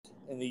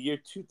in the year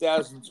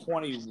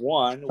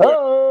 2021, where New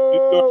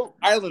York Oh,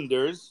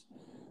 Islanders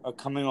are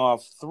coming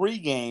off 3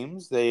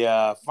 games. They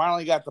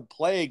finally got to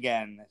play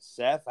again.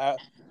 Seth,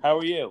 how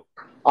are you?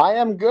 I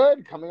am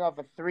good. Coming off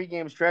a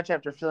 3-game stretch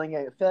after I feel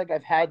like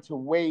I've had to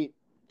wait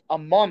a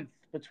month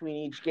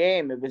between each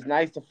game. It was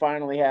nice to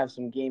finally have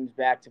some games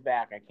back to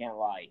back. I can't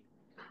lie.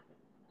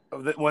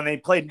 When they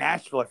played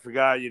Nashville, I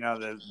forgot,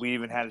 that we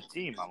even had a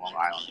team on Long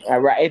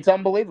Island. Right, it's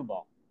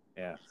unbelievable.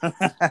 Yeah.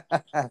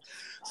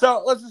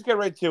 So let's just get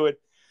right to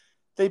it.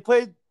 They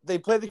played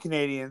the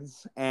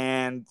Canadians,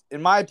 and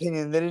in my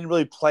opinion, they didn't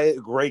really play a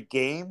great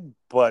game.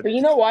 But you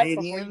the know what?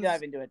 Before you Canadians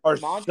dive into it, are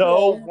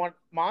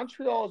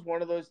Montreal is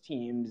one of those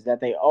teams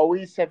that they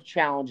always have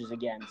challenges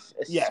against,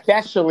 Yes.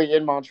 especially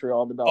in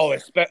Montreal. The Bell.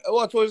 It's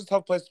always a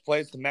tough place to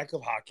play. It's the mecca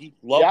of hockey.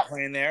 Love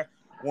playing there.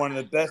 One of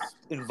the best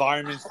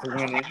environments to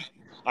win in.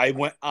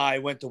 I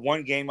went to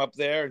one game up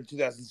there in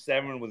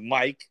 2007 with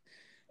Mike,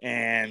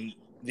 and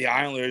the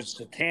Islanders,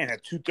 Satan,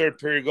 had 2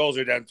 third-period goals.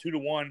 They're down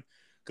 2-1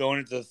 going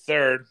into the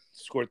third.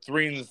 Scored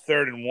 3 in the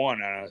third and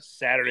 1 on a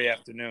Saturday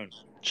afternoon.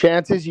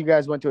 Chances you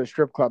guys went to a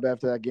strip club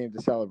after that game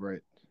to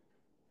celebrate.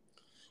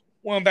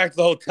 Went back to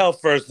the hotel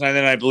first, and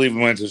then I believe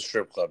we went to the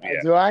strip club. Yeah.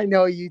 Do I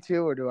know you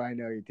two, or do I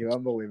know you two?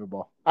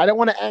 Unbelievable. I don't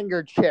want to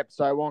anger Chip,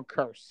 so I won't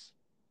curse.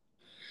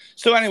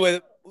 So anyway,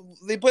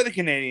 they play the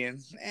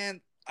Canadians,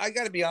 and I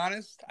got to be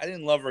honest, I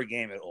didn't love our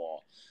game at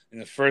all. In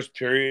the first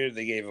period,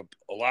 they gave up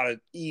a lot of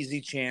easy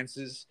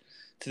chances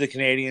to the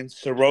Canadians.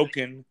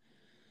 Sorokin,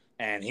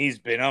 and he's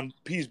been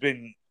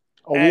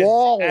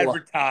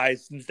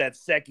advertised since that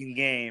second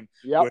game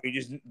where he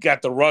just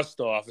got the rust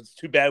off. It's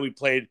too bad we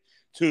played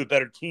 2 of the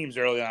better teams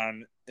early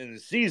on in the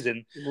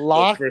season.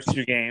 Locked those first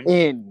 2 games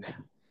in.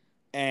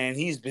 And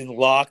he's been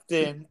locked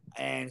in,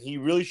 and he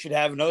really should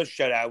have another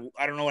shutout.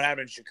 I don't know what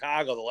happened in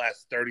Chicago the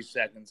last 30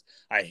 seconds.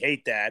 I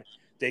hate that.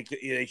 They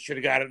should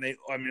have got it.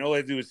 All they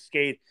had to do was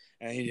skate,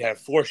 and he had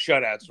 4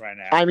 shutouts right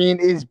now. I mean,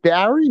 is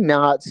Barry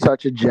not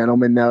such a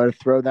gentleman, though, to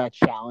throw that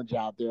challenge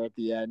out there at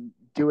the end,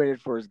 doing it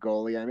for his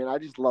goalie? I mean, I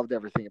just loved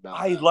everything about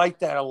it. I like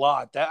that a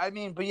lot.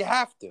 But you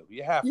have to.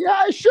 Yeah,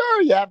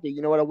 sure, you have to.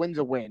 You know what? A win's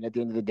a win at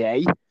the end of the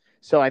day.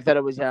 So I thought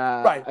it was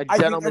a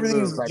gentleman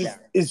move right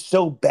there. Is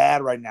so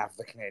bad right now for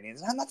the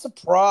Canadians. I'm not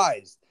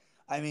surprised.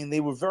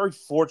 They were very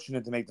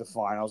fortunate to make the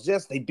finals.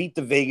 Yes, they beat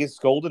the Vegas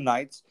Golden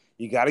Knights.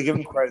 You got to give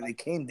them credit. They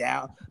came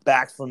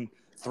back from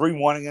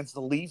 3-1 against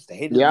the Leafs. They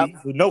hated the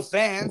Leafs with no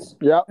fans.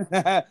 Yep.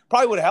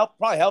 Probably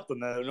helped them.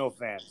 No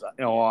fans.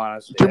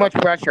 Honestly. Too much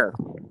pressure.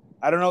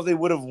 I don't know if they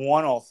would have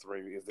won all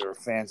 3 if there were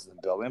fans in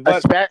the building.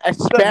 But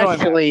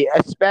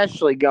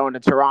especially going to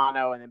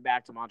Toronto and then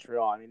back to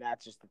Montreal.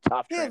 That's just a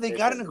tough transition. They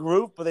got in a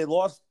group, but they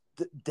lost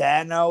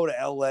Dano to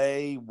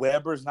L.A.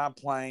 Weber's not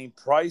playing.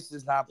 Price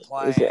is not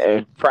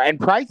playing. And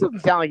Price doesn't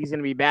sound like he's going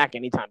to be back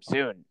anytime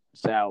soon.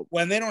 So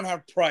when they don't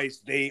have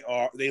Price, they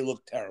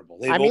look terrible.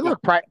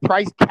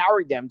 Price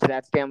carried them to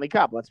that Stanley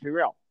Cup. Let's be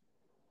real.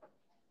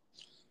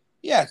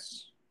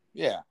 Yes.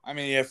 Yeah.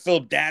 You have Phil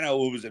Dano,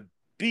 who was a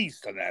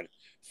beast on that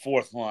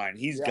 4th line.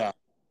 He's gone.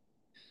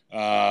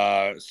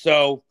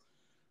 So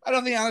I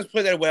don't think Islanders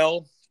play that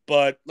well.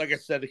 But like I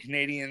said, the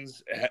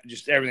Canadians,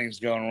 just everything's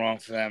going wrong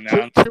for them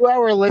now. To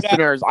our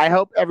listeners, I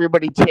hope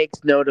everybody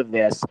takes note of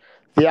this.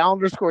 The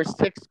Islanders scored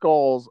 6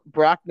 goals.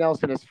 Brock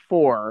Nelson is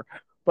 4.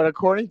 But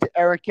according to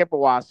Eric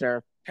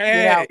Kippewasser,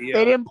 they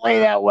didn't play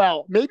that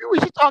well. Maybe we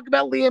should talk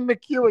about Liam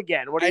McHugh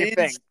again. What do you think?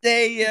 I didn't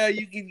say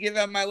you can give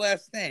out my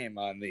last name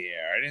on the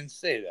air. I didn't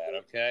say that,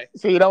 okay?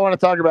 So you don't want to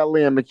talk about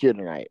Liam McHugh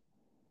tonight?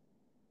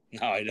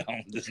 No, I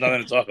don't. There's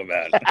nothing to talk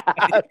about.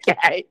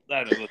 Okay.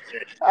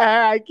 All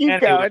right,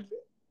 keep going.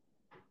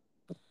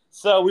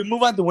 So we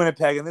move on to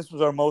Winnipeg, and this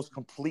was our most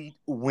complete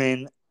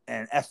win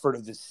and effort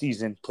of the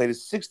season. Played a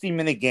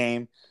 60-minute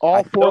game.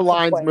 All 4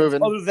 lines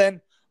moving.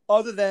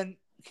 Other than,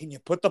 can you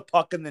put the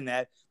puck in the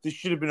net? This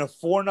should have been a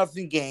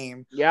 4-0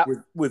 game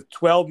with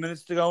 12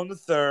 minutes to go in the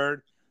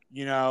third,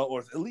 or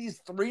at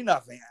least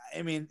 3-0.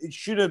 It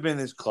should have been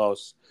this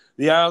close.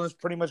 The Islanders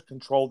pretty much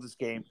controlled this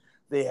game.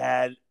 They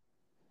had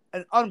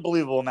an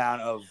unbelievable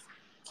amount of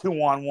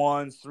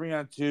 2-on-1s,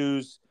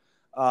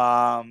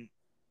 3-on-2s.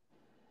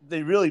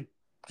 They really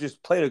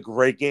just played a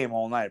great game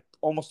all night.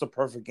 Almost a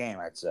perfect game,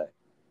 I'd say.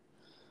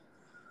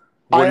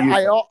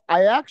 I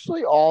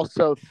actually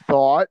also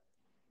thought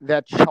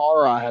that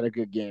Chara had a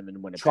good game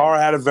in Winnipeg. Chara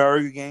had a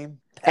very good game.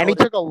 And he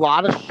took a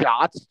lot of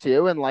shots,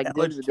 too. And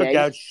took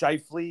out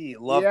Scheifele.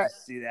 Love to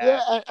see that.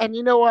 Yeah, and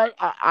you know what?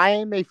 I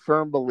am a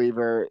firm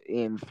believer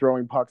in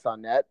throwing pucks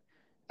on net.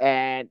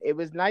 And it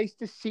was nice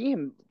to see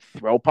him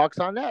throw pucks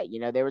on net.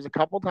 There was a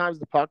couple times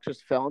the puck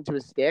just fell into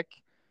his stick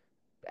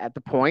at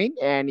the point,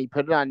 and he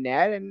put it on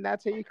net, and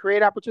that's how you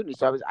create opportunity.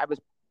 So I was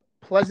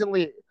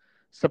pleasantly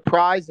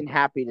surprised and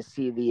happy to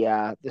see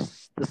the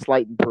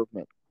slight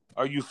improvement.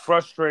 Are you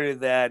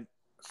frustrated that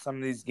some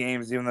of these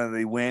games, even though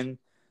they win,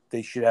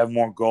 they should have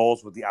more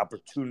goals with the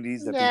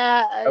opportunities? I'm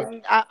not.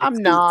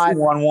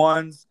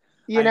 2-on-1s.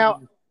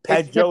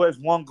 Pat Joe has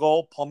 1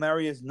 goal.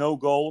 Palmieri has no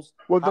goals.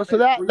 Well, so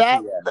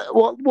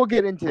we'll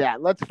get into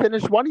that. Let's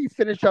finish. Why don't you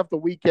finish up the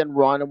weekend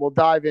run, and we'll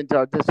dive into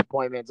our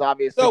disappointments.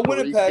 Obviously, so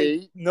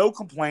Winnipeg, no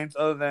complaints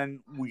other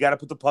than we got to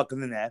put the puck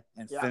in the net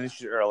and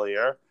finish it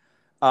earlier.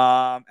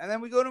 And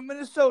then we go to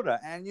Minnesota,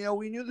 and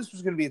we knew this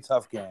was going to be a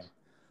tough game.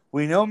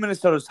 We know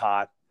Minnesota's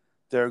hot.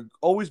 They've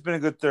always been a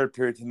good third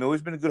period team. They've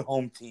always been a good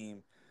home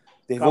team.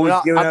 They've always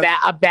given us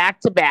a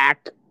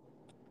back-to-back.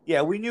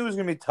 Yeah, we knew it was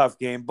going to be a tough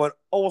game, but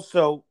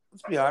also,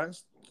 let's be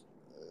honest.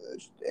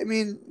 I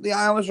mean, the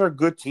Islanders are a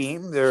good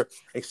team. They're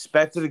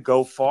expected to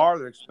go far.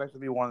 They're expected to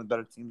be one of the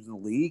better teams in the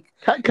league.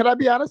 Can I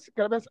be honest?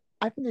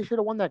 I think they should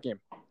have won that game.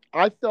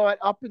 I thought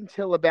up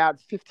until about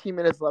 15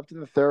 minutes left in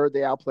the third,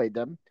 they outplayed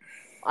them.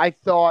 I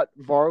thought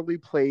Varley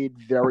played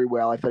very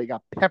well. I thought he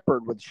got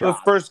peppered with shots.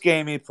 The first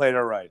game, he played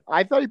all right.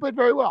 I thought he played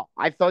very well.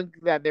 I thought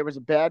that there was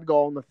a bad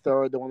goal in the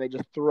third, the one they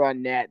just threw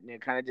on net, and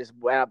it kind of just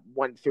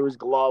went through his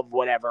glove,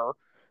 whatever.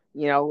 A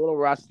little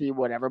rusty,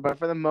 whatever. But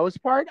for the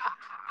most part,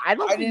 I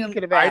don't think you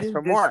could have asked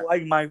for more.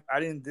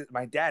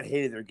 My dad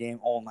hated their game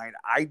all night.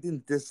 I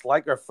didn't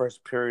dislike our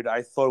first period.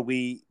 I thought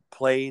we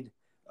played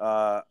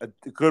a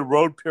good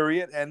road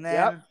period, and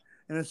then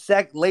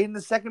late in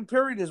the second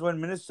period is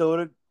when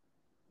Minnesota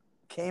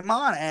came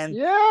on, and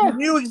you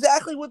knew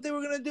exactly what they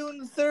were going to do in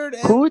the third.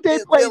 Who they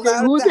play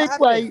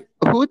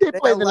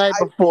the night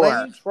before?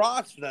 I blame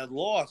Trotz for that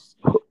loss.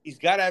 He's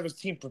got to have his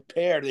team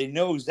prepared. They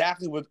know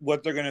exactly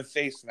what they're going to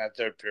face in that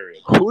third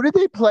period. Who did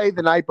they play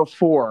the night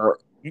before?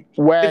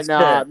 When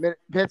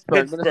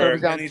Pittsburgh. Minnesota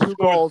was down 2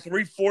 goals.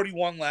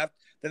 3:41 left.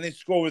 Then they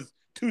score with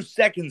 2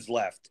 seconds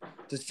left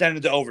to send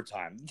it to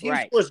overtime. The team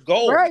right. scores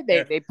goals. Right.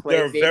 They're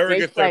a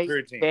very good third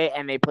period team.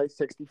 And they played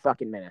 60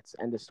 fucking minutes.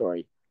 End of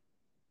story.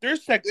 They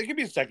could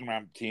be a second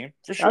round team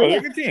for sure. They're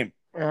a good team.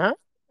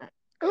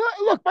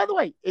 Look, by the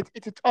way,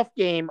 it's a tough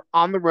game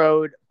on the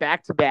road,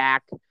 back to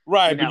back.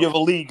 Right, but you have a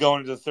lead going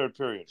into the third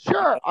period.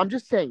 Sure, I'm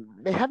just saying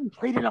they haven't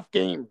played enough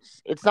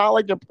games. It's not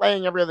like they're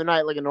playing every other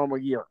night like a normal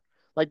year.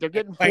 Like they're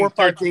getting 4 or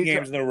 5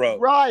 games in a row.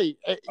 Right,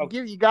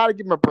 you got to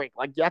give them a break.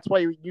 Like that's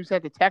why you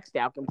sent the text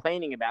out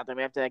complaining about them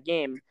after that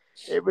game.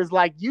 It was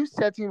like you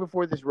said to me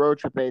before this road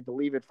trip they had to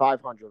leave at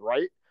 500,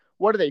 right?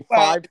 What are they?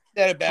 5?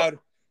 That about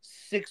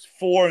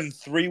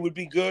 6-4-3 would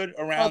be good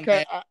around.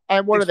 Okay,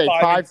 and what are they?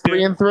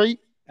 5-3-3.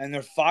 And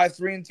they're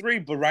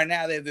 5-3-3, but right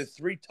now they have the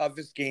 3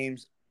 toughest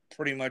games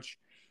pretty much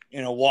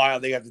in a while.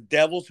 They got the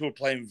Devils, who are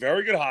playing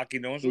very good hockey.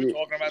 No one's really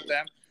talking about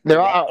them.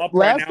 They're up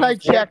last I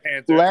checked,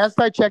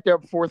 they're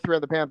up 4-3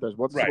 on the Panthers.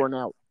 What's the score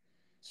now?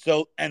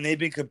 So, and they've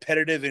been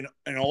competitive in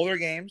all their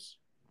games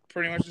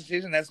pretty much this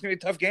season. That's going to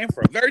be a tough game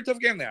for them. Very tough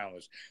game, the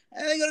Islanders.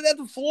 And they go down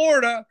to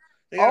Florida.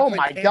 Oh,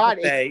 my God.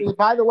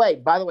 By the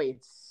way,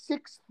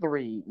 it's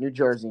 6-3 New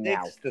Jersey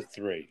now.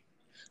 6-3.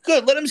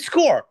 Good. Let them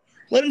score.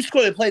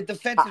 They play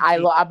defensive. By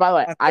the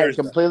way, I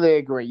completely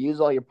agree. Use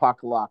all your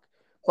puck luck.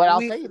 But I'll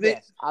tell you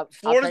this.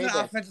 Florida's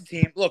an offensive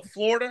team. Look,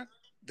 Florida,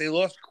 they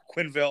lost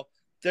Quinville.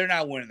 They're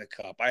not winning the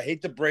cup. I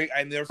hate to break.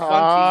 They're a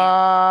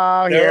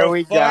fun team. Here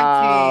we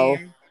go.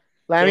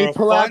 Let me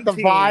pull out the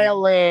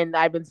violin.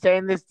 I've been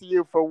saying this to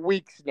you for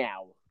weeks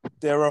now.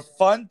 They're a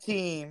fun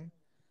team,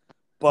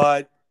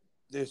 but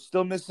they're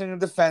still missing a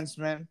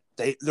defenseman.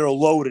 They're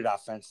loaded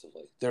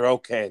offensively. They're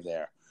okay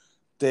there.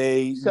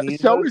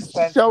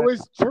 So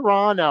is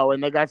Toronto,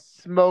 and they got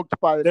smoked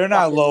by the. They're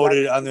not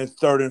loaded on their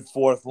third and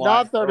fourth line.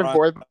 Not third and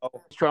fourth.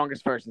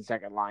 Strongest first and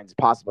second lines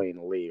possibly in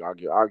the league.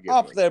 Arguably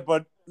up there,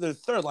 but the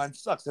third line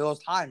sucks. They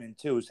lost Hyman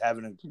too, who's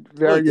having a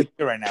very good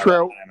year right now.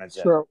 True.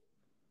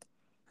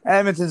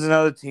 Edmonton's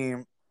another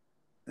team.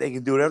 They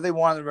can do whatever they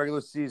want in the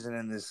regular season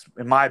in this,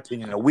 in my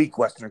opinion, a weak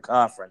Western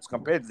Conference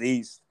compared to the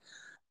East.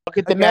 Look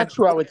at the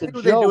Metro. It's a joke.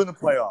 What they do in the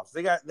playoffs.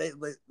 They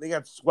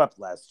got swept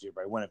last year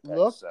by Winnipeg.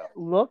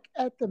 Look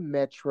at the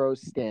Metro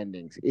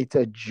standings. It's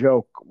a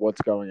joke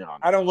what's going on.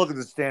 I don't look at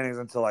the standings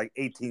until like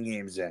 18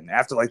 games in.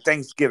 After like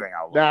Thanksgiving,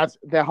 I'll look.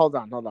 Hold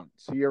on.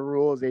 So your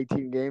rule is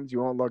 18 games. You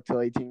won't look till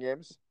 18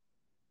 games?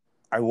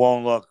 I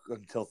won't look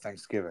until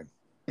Thanksgiving.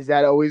 Is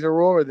that always a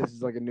rule, or this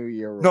is like a New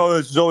Year rule? No,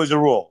 this is always a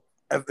rule.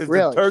 If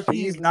really? the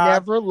turkey's not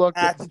never looked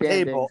at the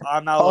table,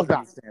 I'm not looking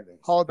at the standings.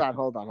 Hold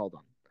on.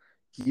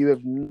 You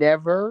have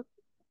never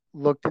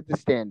looked at the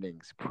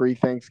standings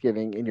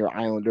pre-Thanksgiving in your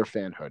Islander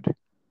fanhood.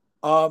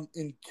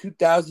 In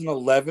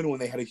 2011, when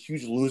they had a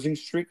huge losing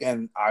streak,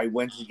 and I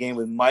went to the game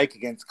with Mike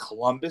against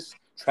Columbus,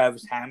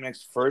 Travis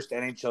Hamonick's first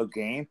NHL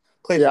game.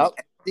 Place was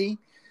empty.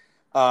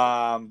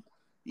 I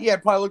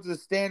probably looked at the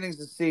standings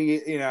to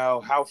see,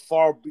 how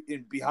far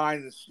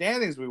behind the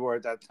standings we were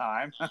at that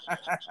time.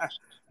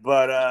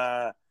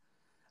 But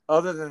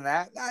other than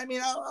that, I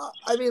mean,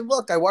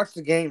 look, I watched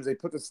the games. They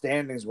put the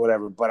standings,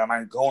 whatever. But am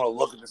I going to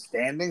look at the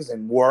standings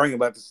and worrying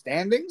about the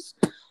standings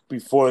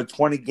before the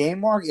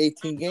 20-game mark,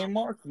 18-game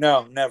mark?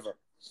 No, never.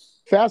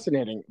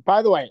 Fascinating.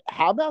 By the way,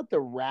 how about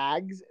the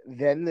Rags,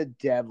 then the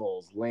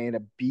Devils laying a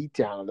beat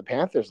down on the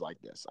Panthers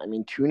like this? I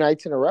mean, 2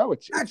 nights in a row.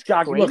 It's Not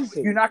shocking. Look,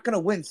 crazy. you're not going to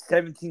win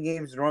 17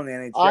 games in a row in the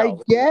NHL. I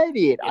get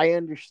it. I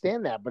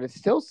understand that, but it's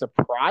still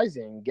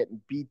surprising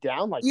getting beat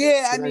down like this.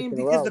 Yeah, I mean,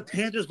 because the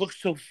Panthers look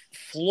so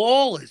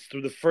flawless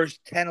through the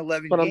first 10,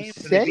 11 but games.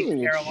 I'm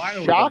saying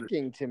it's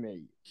shocking to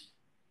me.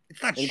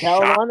 It's not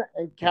shocking.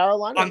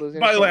 Carolina losing.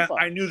 By the way,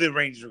 I knew the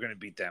Rangers were going to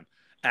beat them.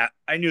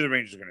 I knew the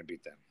Rangers were going to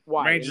beat them.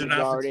 Why? Rangers are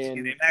not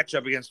team. They match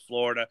up against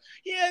Florida.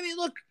 Yeah, I mean,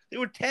 look, they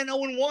were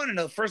 10-0-1 in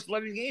the first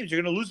 11 games.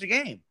 You're going to lose the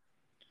game.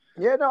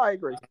 Yeah, no, I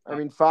agree. I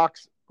mean,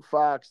 Fox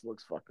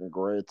looks fucking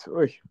great.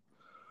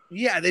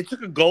 Yeah, they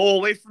took a goal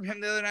away from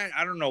him the other night.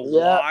 I don't know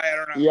why. I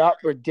don't know. Yep,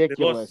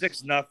 ridiculous. They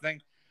lost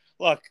 6-0.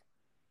 Look.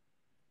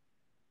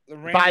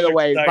 By the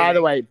way,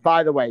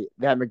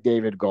 that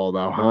McDavid goal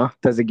though, huh?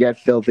 Does it get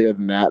filthier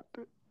than that?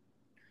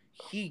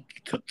 He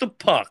took the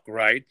puck,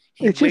 right?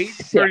 He waited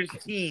for his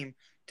team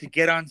to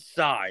get on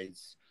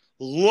sides.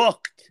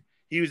 Looked.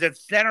 He was at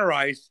center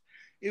ice.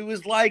 It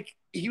was like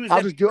he was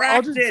I'll just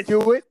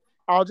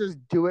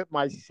do it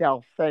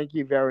myself. Thank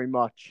you very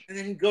much. And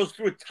then he goes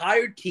through a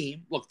tired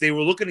team. Look, they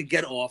were looking to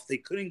get off. They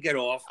couldn't get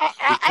off.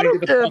 I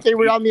don't care if they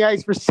were on the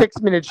ice for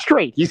 6 minutes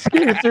straight. He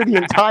skated through the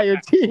entire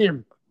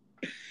team.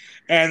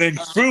 And then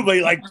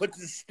Trouba, puts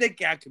his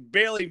stick out, can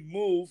barely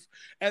move,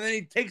 and then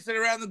he takes it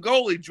around the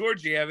goalie,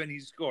 Georgiev, and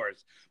he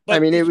scores. But I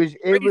mean, it was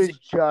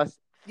just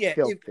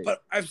filthy.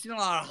 But I've seen a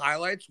lot of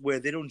highlights where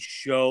they don't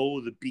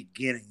show the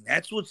beginning.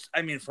 That's what's,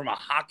 I mean, from a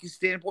hockey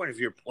standpoint, if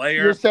you're a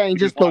player. You're saying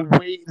just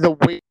the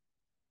way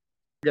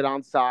get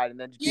on side and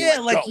then just he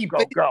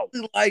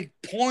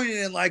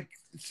pointed and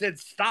said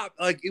stop.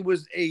 It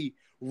was a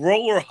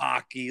roller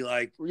hockey.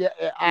 It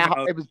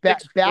was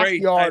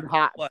backyard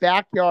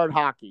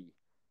hockey.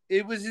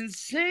 It was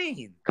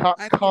insane.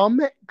 Come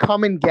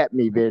and get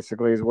me,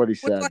 basically, is what he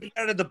said.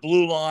 Out of the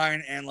blue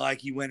line, and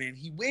he went in.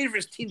 He waited for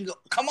his team to go,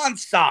 come on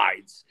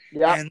sides.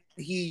 Yeah. And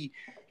he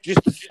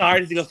just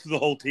decided to go through the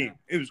whole team.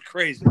 It was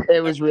crazy.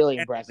 It was really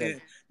impressive.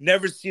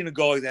 Never seen a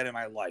goal like that in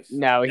my life.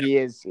 No, he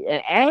is.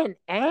 And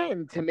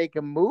to make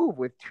a move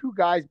with 2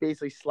 guys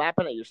basically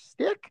slapping at your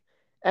stick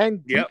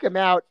and deke him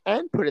out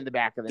and put it in the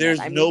back of the net.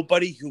 There's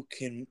nobody who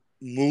can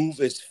move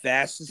as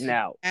fast as he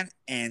can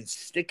and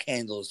stick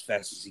handle as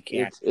fast as he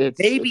can. It's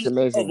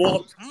amazing. Of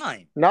all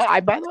time. No,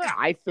 by the way,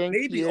 I think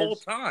maybe all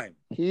time.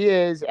 He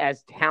is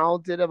as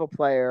talented of a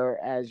player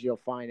as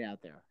you'll find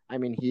out there. I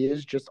mean, he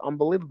is just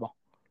unbelievable.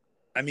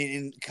 I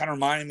mean, it kind of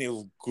reminded me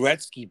of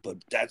Gretzky, but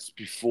that's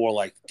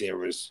before there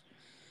was,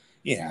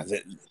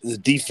 the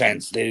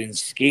defense. They didn't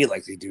skate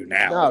like they do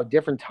now. No,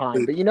 different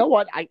time. But you know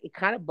what? It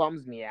kind of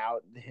bums me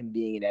out him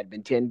being in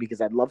Edmonton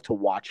because I'd love to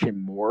watch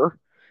him more.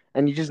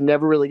 And you just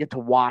never really get to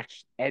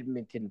watch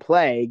Edmonton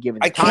play,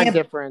 given the time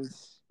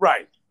difference.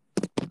 Right.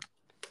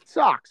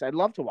 Sucks. I'd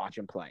love to watch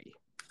him play.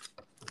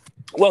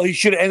 Well, he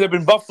should have ended up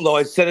in Buffalo.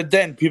 I said it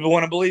then. People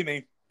want to believe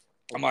me.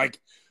 I'm like,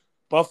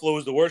 Buffalo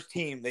was the worst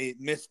team. They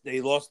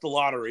lost the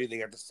lottery. They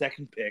got the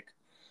second pick.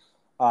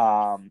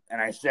 And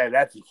I said,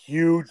 that's a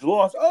huge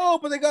loss. Oh,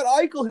 but they got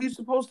Eichel. He's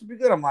supposed to be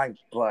good. I'm like,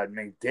 but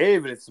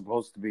McDavid is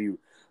supposed to be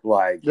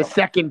the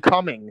second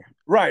coming.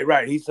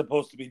 Right. He's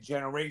supposed to be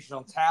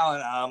generational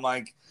talent. I'm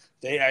like,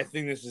 I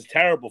think this is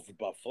terrible for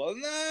Buffalo.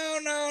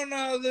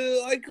 No.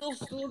 The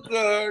Eichel's still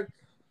good.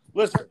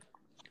 Listen,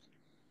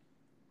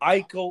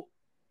 Eichel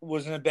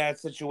was in a bad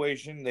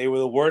situation. They were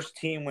the worst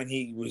team when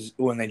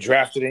they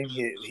drafted him.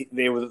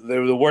 They were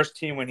the worst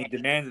team when he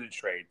demanded a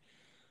trade.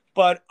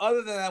 But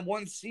other than that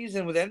one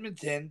season with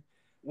Edmonton,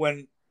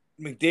 when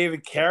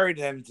McDavid carried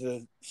them to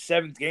the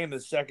 7th game of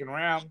the second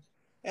round,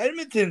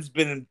 Edmonton's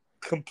been in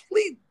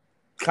complete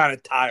kind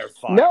of tire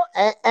fire. No,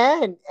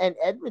 and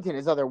Edmonton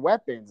has other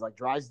weapons like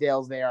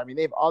Drysdale's there. I mean,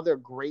 they have other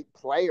great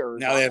players.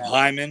 Now they have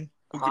Hyman.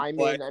 I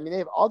mean, they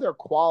have other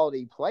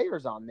quality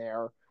players on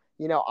there.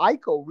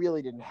 Eichel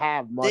really didn't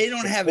have much. They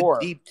don't have a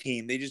deep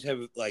team. They just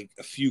have a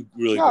few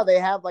really. No, they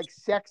have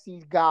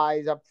sexy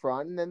guys up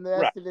front, and then the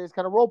rest of it is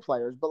kind of role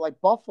players. But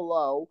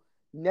Buffalo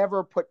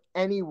never put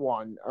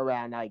anyone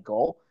around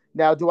Eichel.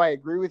 Now, do I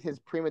agree with his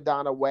prima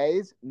donna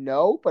ways?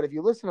 No, but if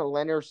you listen to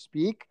Leonard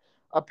speak,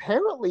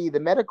 apparently the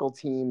medical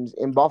teams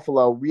in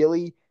Buffalo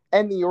really,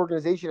 and the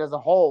organization as a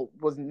whole,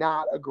 was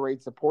not a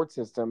great support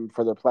system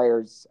for their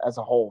players as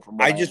a whole.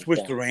 I just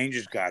wish the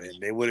Rangers got him.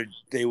 They would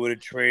have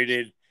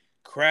traded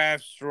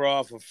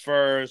Kraftstraw for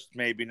first,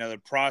 maybe another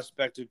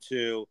prospect or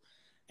two,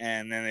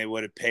 and then they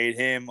would have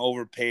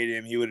overpaid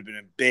him. He would have been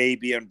a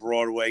baby on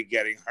Broadway,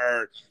 getting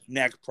hurt,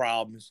 neck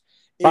problems.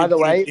 By the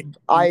way,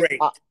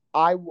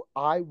 I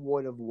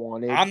would have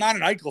wanted. I'm not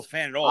an Eichel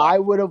fan at all. I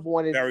would have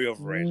wanted very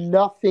overrated.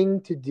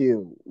 Nothing to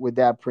do with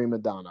that prima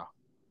donna.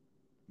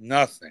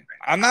 Nothing.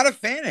 I'm not a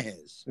fan of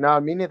his. No,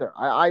 me neither.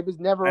 I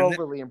was never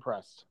overly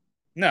impressed.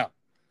 No,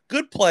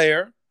 good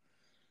player,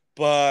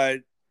 but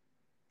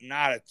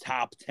not a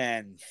top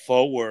 10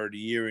 forward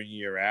year in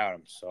year out.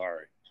 I'm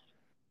sorry.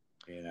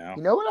 You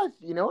know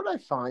what I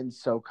find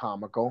so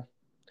comical?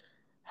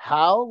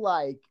 How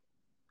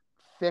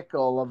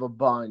fickle of a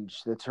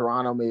bunch the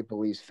Toronto Maple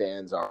Leafs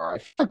fans are. I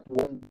feel like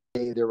one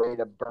day they're ready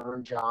to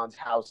burn John's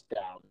house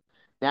down.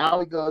 Now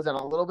he goes on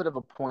a little bit of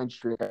a point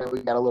streak. I know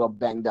we got a little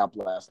banged up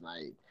last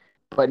night.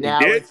 But He now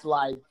did? it's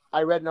like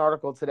I read an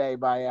article today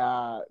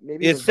by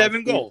maybe He it has was by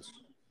 7 Steve. goals.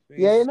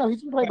 Yeah, no,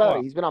 he's been playing Oh,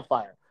 better. He's been on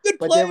fire. good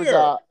But there was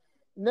player.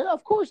 no,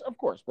 of course.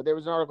 But there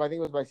was an article, I think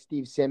it was by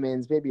Steve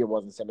Simmons. Maybe it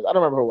wasn't Simmons. I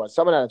don't remember who it was.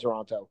 Someone out of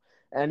Toronto.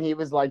 And he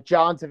was like,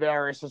 John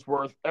Tavares is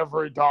worth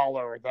every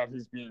dollar that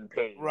he's being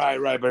paid.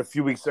 Right. But a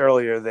few weeks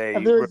earlier,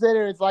 A few weeks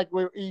later, it's like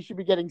he should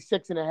be getting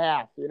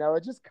 6.5. You know,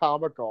 it's just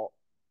comical.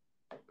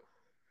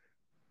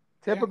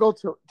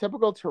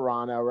 Typical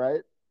Toronto,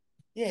 right?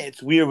 Yeah,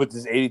 it's weird with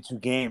this 82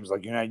 games,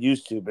 like you're not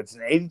used to, but it's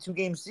an 82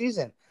 game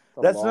season.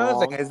 It's That's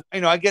another thing. Is,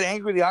 I get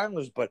angry at the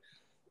Islanders, but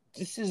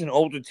this is an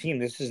older team.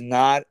 This is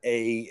not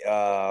a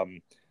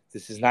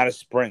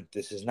sprint.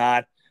 This is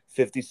not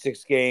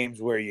 56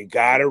 games where you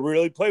gotta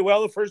really play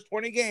well the first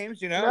 20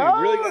 games. You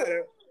really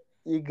gotta.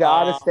 You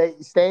gotta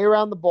stay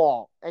around the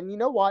ball, and you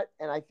know what?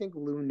 And I think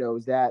Lou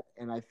knows that,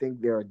 and I think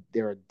they're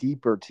a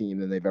deeper team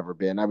than they've ever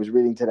been. I was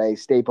reading today.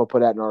 Staple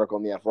put out an article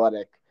in the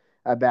Athletic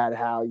about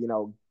how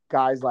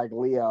guys like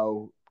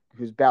Leo,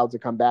 who's about to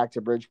come back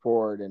to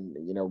Bridgeport, and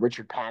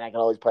Richard Panik and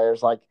all these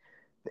players, like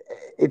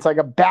it's like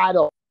a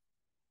battle.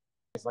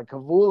 It's like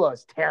Kavula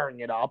is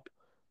tearing it up,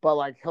 but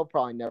like he'll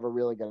probably never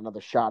really get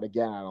another shot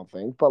again, I don't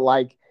think. But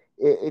like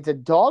it's a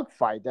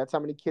dogfight. That's how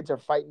many kids are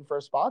fighting for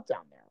a spot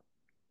down there.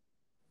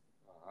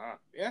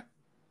 Yeah.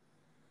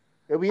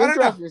 It'll be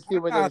interesting to see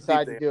what they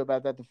decide to do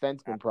about that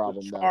defenseman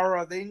problem,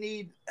 though. They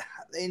need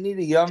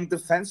a young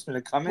defenseman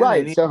to come in.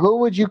 Right. So who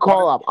would you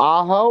call up,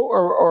 Aho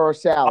or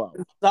Salo?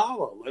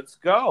 Salo. Let's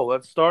go.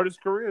 Let's start his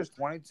career. He's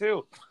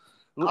 22.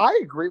 I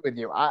agree with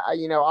you.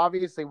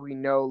 Obviously we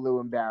know Lou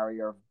and Barry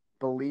are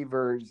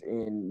believers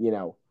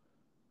in,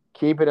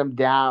 keeping them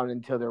down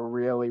until they're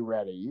really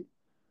ready.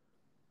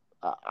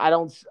 I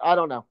don't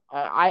know.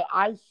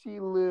 I see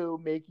Lou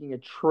making a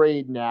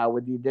trade now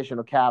with the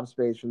additional cap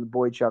space from the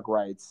Boychuk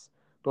rights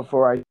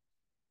before I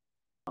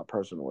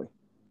personally.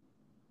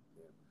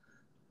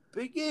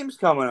 Big game's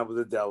coming up with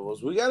the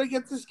Devils. We got to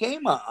get this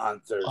game on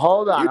Thursday.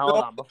 Hold on.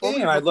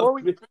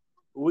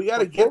 We got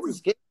to get this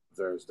game on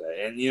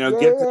Thursday, and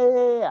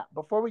Yeah.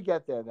 Before we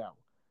get there, though,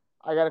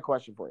 I got a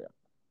question for you.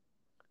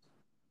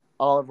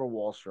 Oliver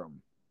Wahlstrom.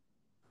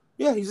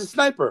 Yeah, he's a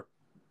sniper.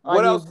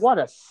 What else? What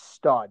a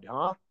stud,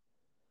 huh?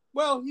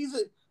 Well,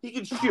 he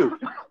can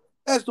shoot.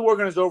 Has to work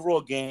on his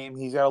overall game.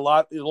 He's got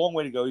a long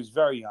way to go. He's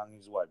very young.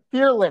 He's what?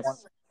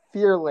 Fearless.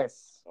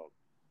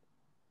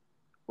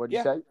 What'd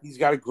you say? He's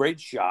got a great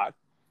shot.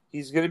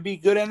 He's going to be a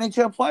good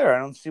NHL player. I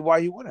don't see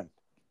why he wouldn't.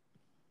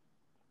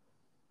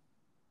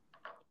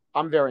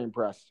 I'm very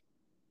impressed.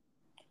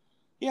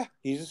 Yeah,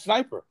 he's a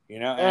sniper,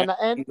 and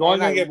he's only going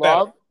to get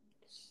better.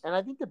 And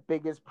I think the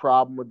biggest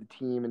problem with the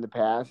team in the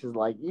past is,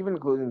 like, even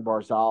including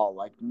Barzal,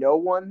 like,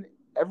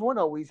 everyone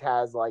always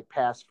has, like,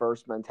 pass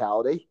first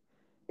mentality.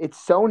 It's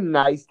so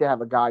nice to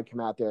have a guy come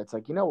out there. It's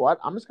like, you know what?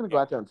 I'm just going to go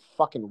out there and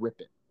fucking rip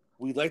it.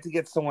 We'd like to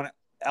get someone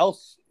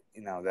else,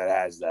 that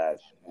has that,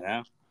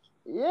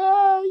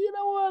 Yeah, you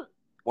know what?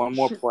 One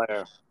more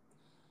player.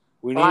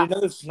 We need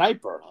another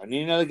sniper. I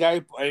need another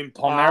guy.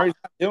 Palmieri's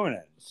not doing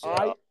it.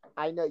 So.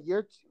 I know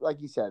you're,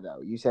 like you said,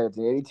 though. You said it's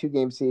an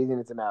 82-game season.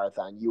 It's a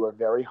marathon. You are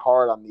very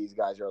hard on these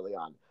guys early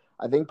on.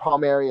 I think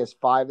Palmieri has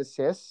 5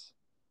 assists.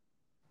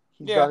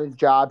 He's done his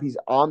job. He's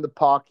on the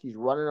puck. He's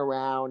running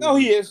around. No,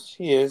 he is.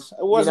 It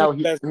wasn't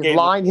the best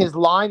game. His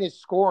line is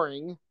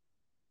scoring.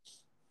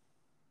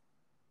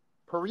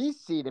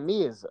 Parisi, to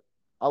me, is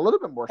a little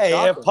bit more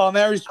shocking. If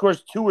Palmieri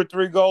scores 2 or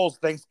 3 goals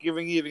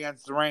Thanksgiving Eve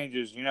against the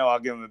Rangers, I'll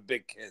give him a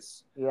big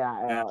kiss.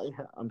 Yeah,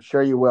 I'm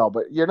sure you will.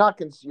 But you're not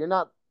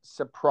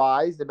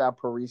surprised about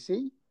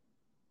Parisi?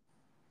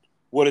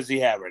 What does he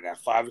have right now?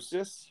 5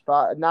 assists?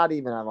 Not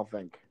even, I don't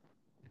think.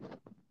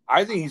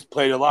 I think he's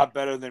played a lot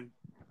better than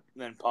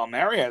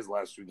Palmieri has the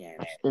last 2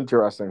 games.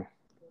 Interesting.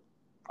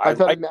 I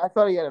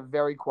thought he had a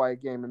very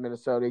quiet game in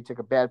Minnesota. He took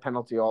a bad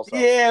penalty also.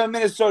 Yeah,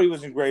 Minnesota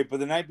wasn't great, but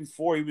the night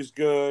before he was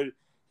good.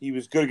 He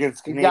was good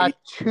against Canadian. He got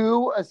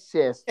 2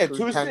 assists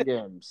through 10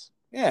 games.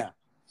 Yeah.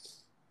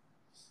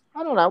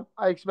 I don't know.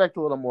 I expect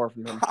a little more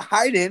from him.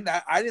 I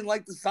didn't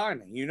like the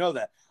signing. You know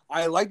that.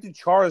 I like the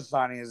Chara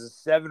signing as a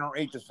 7 or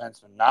 8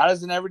 defenseman, not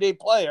as an everyday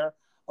player,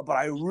 but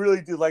I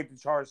really do like the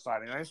Chara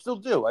signing. I still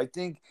do. I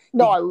think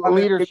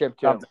leadership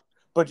too.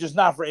 But just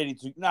not for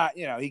 82. Not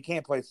he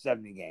can't play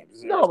 70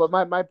 games. No,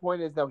 but my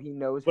point is though he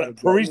knows. But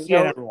Parisi,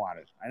 I never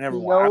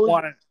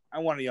wanted. I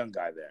want a young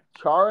guy there.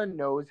 Chara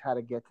knows how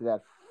to get to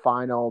that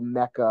final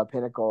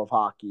pinnacle of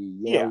hockey.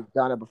 He's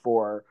done it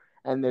before,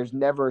 and there's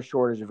never a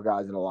shortage of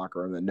guys in the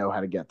locker room that know how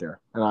to get there,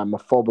 and I'm a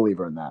full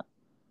believer in that.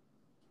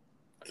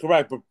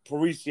 Correct, but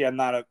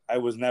Parisi, I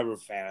was never a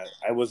fan of.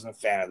 I wasn't a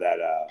fan of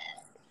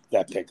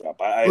that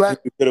pickup. I think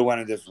we could have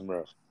went a different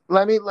route.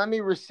 Let me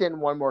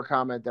rescind one more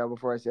comment though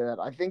before I say that.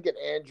 I think that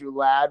Andrew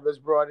Ladd was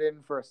brought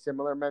in for a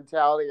similar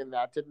mentality, and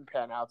that didn't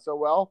pan out so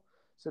well.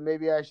 So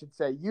maybe I should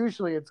say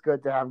usually it's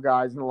good to have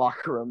guys in the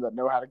locker room that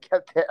know how to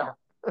get there.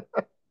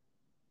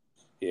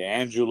 Yeah,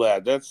 Andrew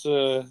Ladd. That's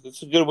a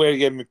good way to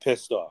get me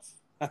pissed off.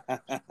 By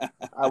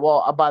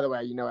the way,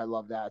 I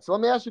love that. So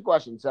let me ask you a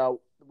question. So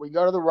we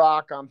go to the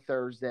Rock on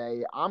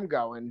Thursday. I'm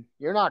going.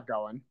 You're not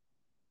going.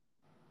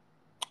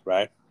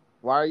 Right.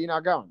 Why are you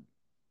not going?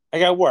 I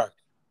got work.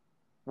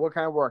 What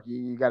kind of work?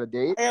 You got a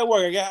date? I got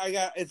work. I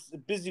got. It's a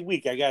busy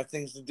week. I got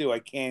things to do. I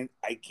can't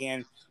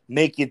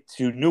make it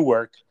to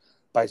Newark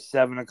by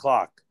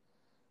 7:00.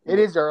 It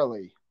is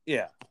early.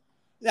 Yeah.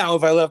 Now,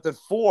 if I left at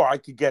 4, I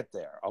could get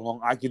there.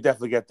 I could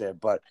definitely get there,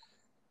 but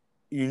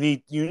you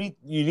need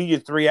your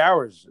 3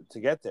 hours to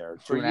get there.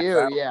 For 2.5 you,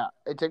 hours. yeah.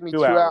 It took me 2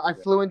 2 hours. hours.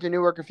 I flew into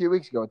Newark a few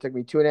weeks ago. It took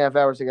me 2.5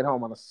 hours to get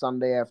home on a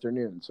Sunday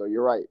afternoon. So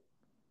you're right.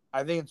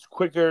 I think it's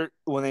quicker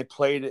when they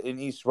played in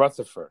East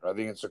Rutherford. I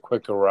think it's a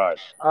quicker ride.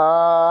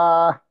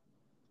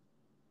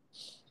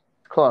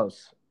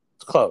 Close.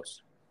 It's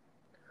close.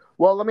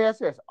 Well, let me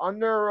ask you this: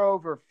 under or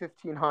over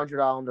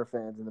 1,500 Islander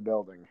fans in the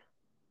building?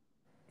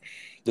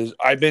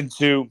 I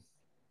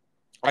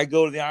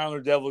go to the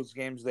Islander Devils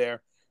games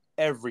there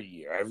every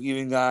year. I've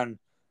even gone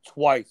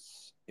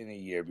twice in a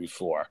year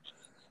before.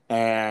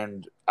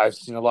 And I've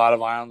seen a lot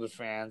of Islander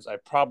fans. I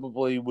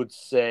probably would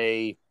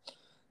say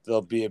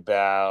there'll be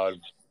about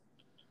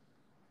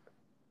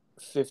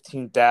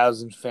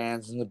 15,000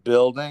 fans in the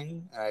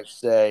building. I'd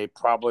say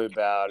probably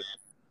about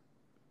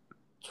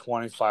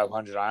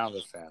 2,500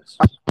 Islander fans.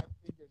 I think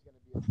there's going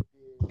to be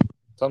a big,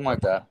 Something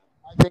like that.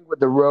 I think with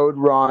the road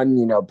run,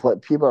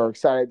 people are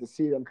excited to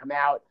see them come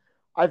out.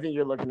 I think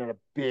you're looking at a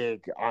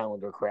big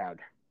Islander crowd.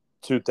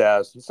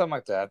 2,000, something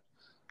like that.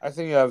 I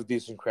think you have a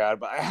decent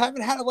crowd, but I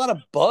haven't had a lot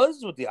of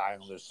buzz with the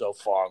Islanders so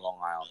far on Long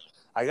Island.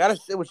 I gotta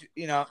say,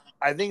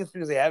 I think it's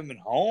because they haven't been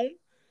home.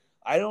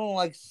 I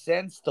don't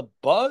sense the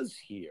buzz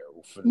here.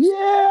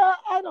 Yeah,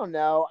 I don't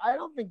know. I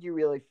don't think you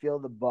really feel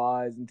the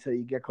buzz until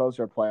you get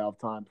closer to playoff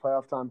time.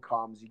 Playoff time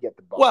comes, you get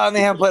the buzz. Well, and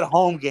they haven't played a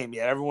home game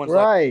yet. Everyone's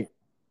right.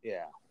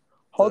 Yeah.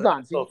 Hold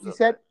on. So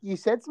you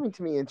said something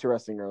to me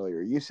interesting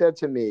earlier. You said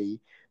to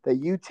me that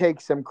you take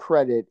some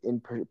credit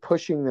in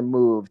pushing the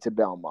move to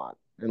Belmont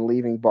and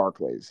leaving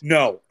Barclays.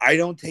 No, I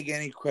don't take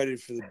any credit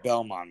for the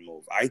Belmont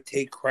move. I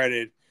take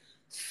credit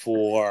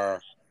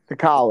for the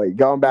collie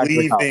going back to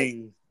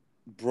leaving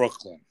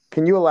Brooklyn.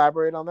 Can you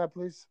elaborate on that,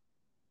 please?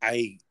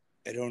 I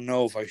don't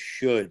know if I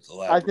should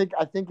elaborate.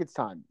 I think it's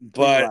time.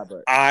 But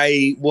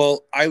I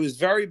was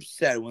very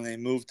upset when they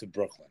moved to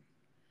Brooklyn.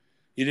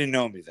 You didn't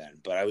know me then,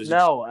 but I was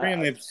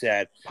extremely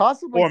upset.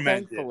 Possibly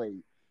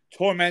thankfully.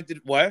 Tormented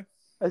what?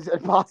 I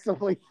said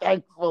possibly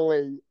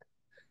thankfully.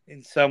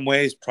 In some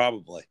ways,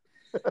 probably.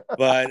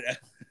 But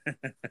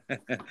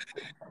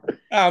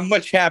I'm a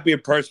much happier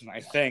person,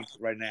 I think,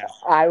 right now.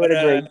 I would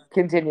agree.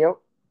 Continue.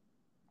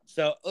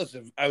 So,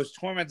 listen, I was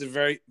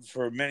tormented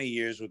for many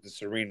years with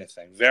this arena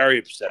thing. Very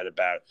upset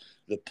about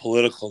the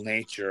political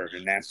nature of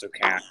Nassau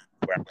County,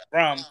 where I'm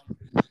from.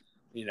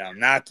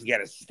 Not to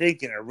get a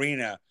stinking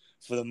arena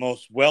for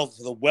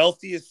the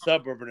wealthiest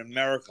suburb in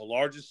America,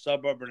 largest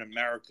suburb in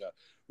America.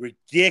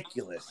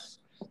 Ridiculous.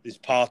 These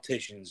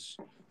politicians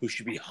who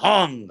should be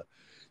hung.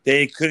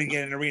 They couldn't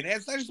get an arena.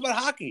 It's not just about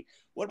hockey.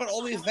 What about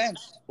all the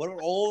events? What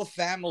about all the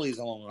families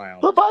on Long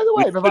Island? But by the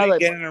way,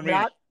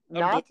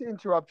 not to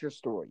interrupt your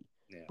story,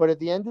 but at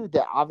the end of the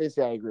day,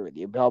 obviously I agree with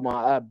you.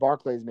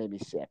 Barclays made me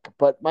sick.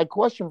 But my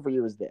question for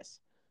you is this.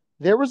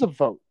 There was a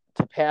vote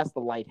to pass the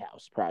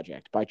Lighthouse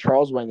project by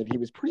Charles Wayne that he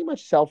was pretty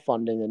much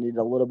self-funding and needed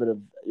a little bit of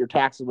your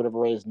taxes would have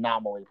raised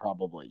nominally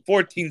probably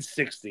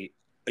 $1,460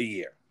 a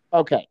year.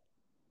 Okay,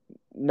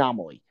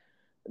 nominally.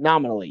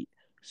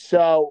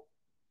 So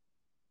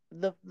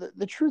the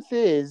truth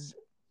is,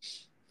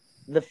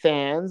 the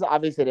fans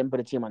obviously didn't put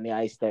a team on the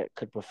ice that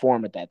could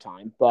perform at that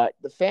time, but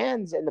the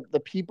fans and the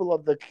people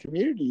of the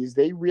communities,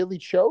 they really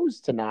chose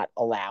to not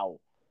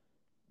allow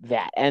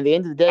that. And at the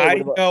end of the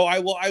day,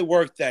 I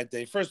worked that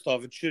day. First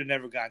off, it should have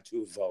never gotten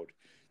to a vote.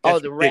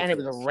 That's ridiculous. It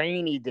was a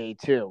rainy day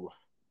too.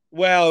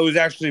 Well, it was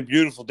actually a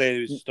beautiful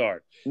day to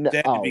start. Then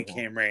it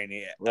became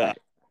rainy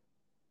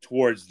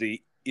towards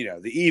the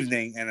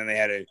evening, and then they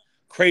had a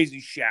crazy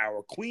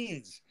shower.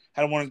 Queens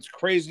had one of its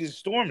craziest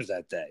storms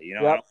that day.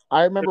 Yep.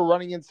 I remember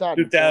running inside.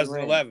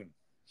 2011.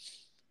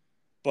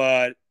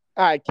 But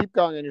all right, keep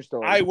going in your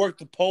story. I worked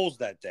the polls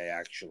that day.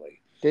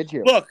 Actually, did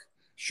you? Look.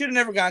 Should have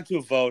never gotten to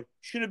a vote.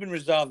 Should have been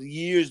resolved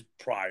years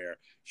prior.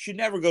 Should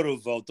never go to a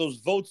vote. Those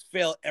votes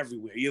fail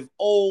everywhere. You have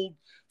old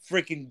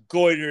freaking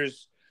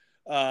goiters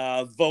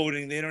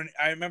voting.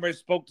 I remember I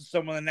spoke to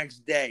someone the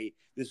next day.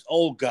 This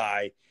old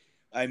guy.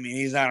 I mean,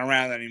 he's not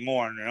around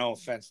anymore. No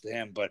offense to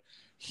him, but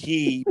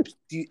he's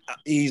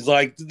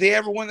like, did they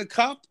ever win the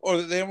cup or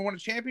did they ever win a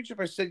championship?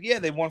 I said, yeah,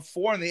 they won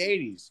 4 in the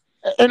 80s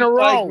in a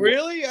row. Like,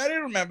 really? I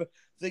didn't remember.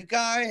 The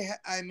guy.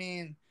 I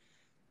mean.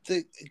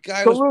 The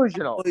guy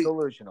delusional.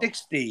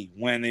 60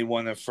 when they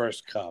won their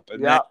first cup.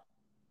 And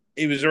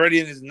he was already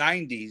in his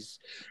 90s.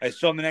 I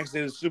saw him the next day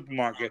at the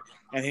supermarket,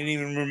 and he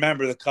didn't even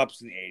remember the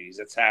cups in the 80s.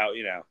 That's how,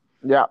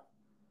 Yeah.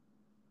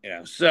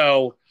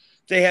 So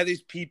they had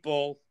these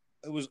people.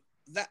 It was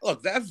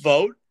that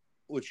vote,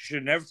 which should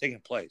have never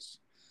taken place,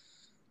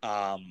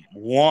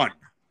 won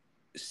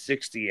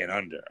 60 and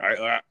under.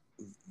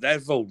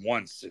 That vote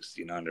won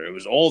 60 and under. It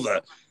was all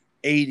the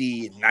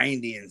 80 and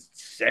 90 and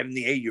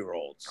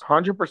 78-year-olds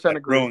 100%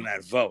 agreed. ruined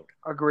that vote.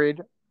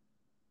 Agreed.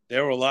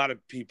 There were a lot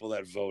of people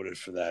that voted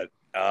for that.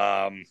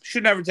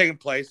 Should never taken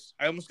place.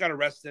 I almost got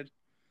arrested.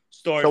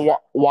 So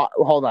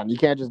hold on. You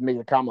can't just make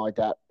a comment like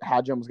that.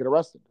 How'd you almost get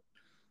arrested?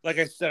 Like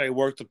I said, I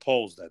worked the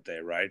polls that day,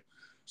 right?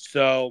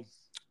 So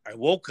I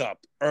woke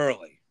up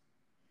early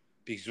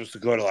because you're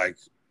supposed to go to like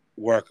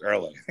work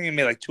early. I think I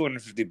made like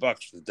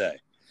 $250 for the day.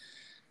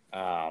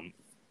 I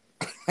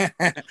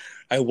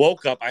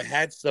woke up. I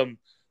had some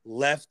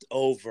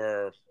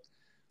leftover.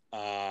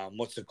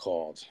 What's it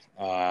called?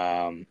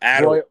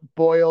 Adderall.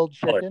 Boiled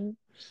chicken.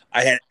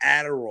 I had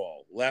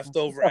Adderall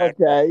leftover. Okay.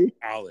 Adderall from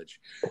college.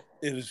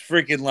 It was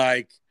freaking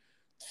like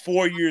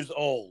 4 years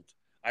old.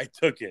 I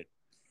took it.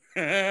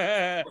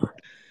 I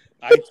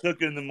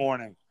took it in the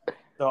morning,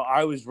 so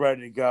I was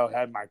ready to go.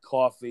 Had my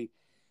coffee,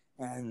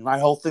 and my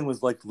whole thing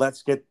was like,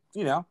 let's get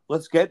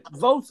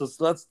votes.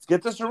 Let's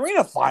get this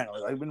arena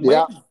finally. I've been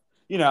waiting,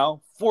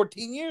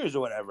 14 years or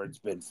whatever it's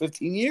been,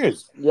 15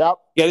 years. Yep,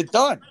 get it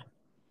done.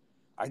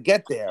 I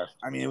get there.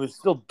 I mean, it was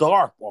still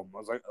dark.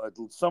 Almost like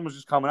sun was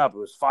just coming up. It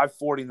was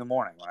 5:40 in the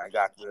morning when I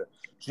got to the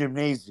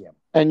gymnasium.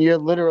 And you're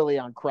literally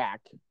on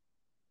crack.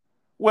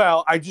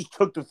 Well, I just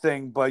took the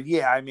thing, but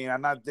yeah, I mean,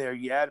 I'm not there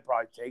yet. It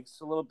probably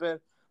takes a little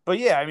bit, but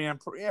yeah, I mean,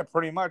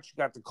 pretty much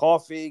got the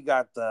coffee,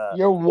 got the.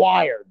 You're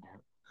wired.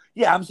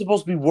 Yeah, I'm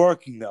supposed to be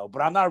working though,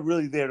 but I'm not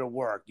really there to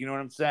work. You know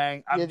what I'm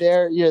saying?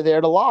 You're there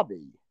to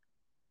lobby.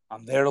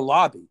 I'm there to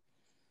lobby,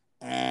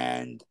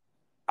 and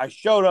I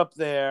showed up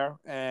there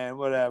and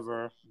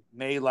whatever,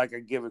 made like I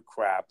give a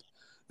crap.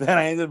 Then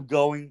I ended up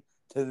going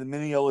to the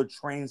Minnesota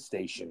train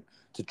station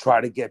to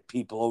try to get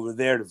people over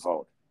there to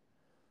vote.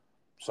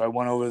 So I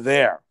went over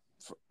there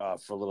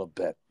for a little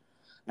bit.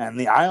 And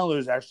the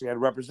Islanders actually had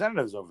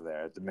representatives over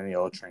there at the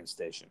Minnesota train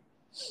station.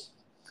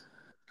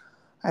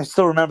 I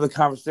still remember the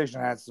conversation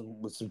I had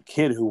with some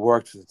kid who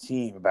worked for the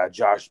team about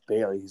Josh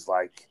Bailey. He's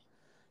like,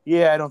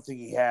 yeah, I don't think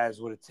he has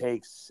what it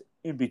takes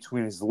in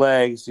between his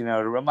legs.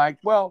 I'm like,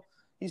 well,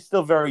 he's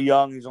still very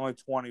young. He's only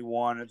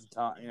 21 at the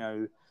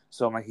time,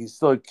 So I'm like, he's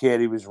still a kid.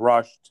 He was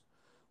rushed,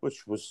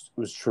 which was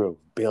true.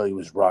 Bailey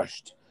was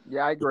rushed.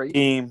 Yeah, I agree. The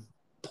team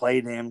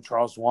played him.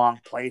 Charles Wong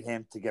played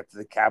him to get to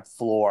the cap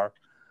floor.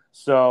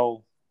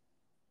 So,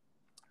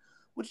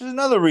 which is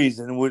another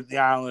reason why the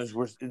Islanders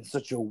were in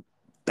such a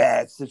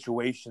bad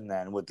situation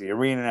then with the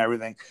arena and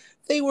everything.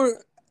 They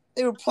were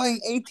playing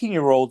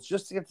 18-year-olds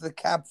just to get to the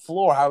cap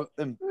floor.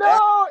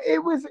 No,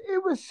 it was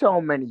so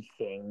many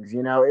things.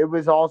 It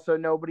was also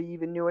nobody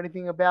even knew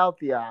anything about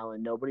the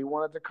island. Nobody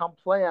wanted to come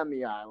play on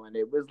the island.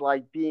 It was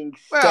like being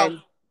sent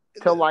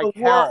to like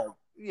hell.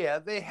 Yeah,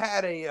 they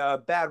had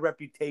a bad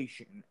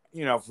reputation,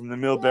 from the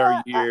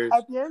Milbury years.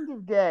 At the end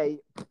of the day,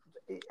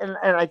 and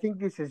I think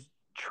this is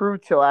true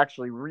till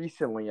actually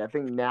recently. I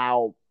think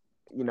now,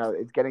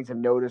 it's getting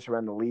some notice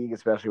around the league,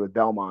 especially with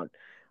Belmont.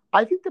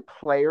 I think the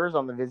players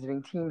on the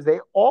visiting teams,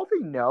 all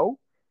they know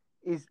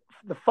is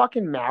the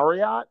fucking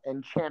Marriott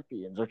and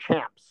champions or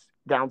champs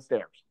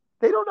downstairs.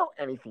 They don't know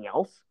anything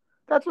else.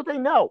 That's what they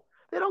know.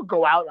 They don't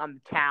go out on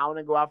the town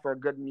and go out for a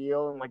good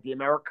meal and like the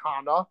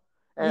Americana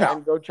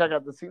and go check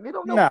out the scene. They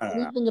don't know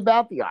anything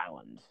about the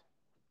island.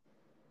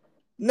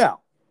 No,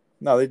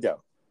 they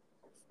don't.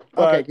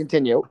 Okay,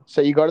 continue.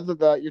 So you go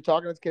to you're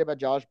talking to this kid about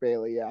Josh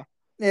Bailey, yeah.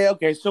 Yeah,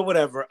 okay, so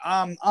whatever.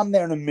 I'm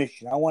there on a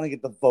mission. I want to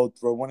get the vote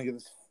through. I want to get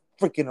this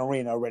freaking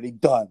arena already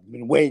done. I've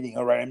been waiting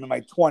already. I'm in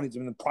my 20s.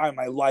 I'm in the prime of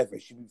my life.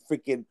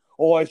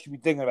 All I should be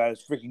thinking about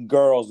is freaking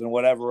girls and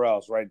whatever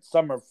else, right?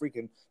 Summer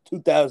freaking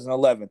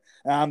 2011.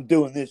 And I'm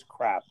doing this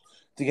crap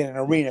to get an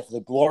arena for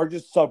the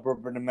largest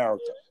suburb in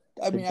America.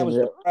 I mean, I was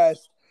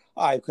depressed.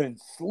 I couldn't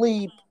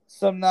sleep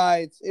some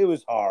nights. It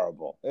was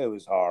horrible.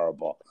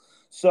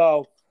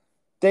 So,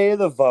 day of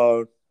the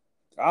vote,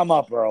 I'm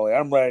up early.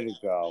 I'm ready to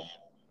go.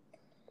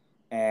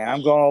 And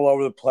I'm going all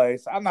over the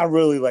place. I'm not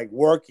really like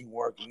working.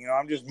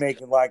 I'm just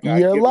making like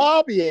you're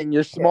lobbying.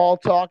 You're small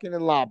talking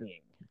and lobbying.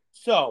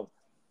 So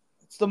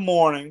it's the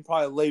morning,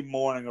 probably late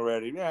morning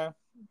already. Yeah,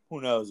 who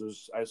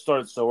knows? I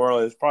started so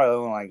early. It was probably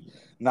only like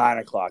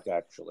 9:00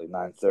 actually,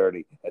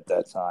 9:30 at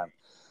that time.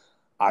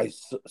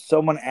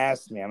 Someone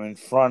asked me. I'm in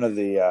front of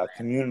the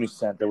community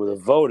center where the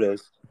vote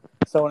is.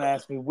 Someone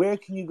asked me, "Where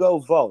can you go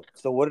vote?"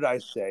 So what did I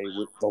say?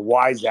 With the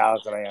wise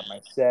out that I am, I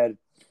said,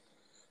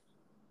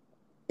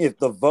 if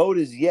the vote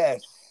is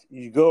yes,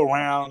 you go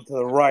around to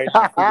the right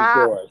through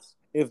the doors.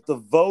 If the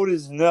vote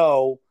is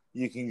no,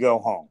 you can go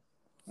home.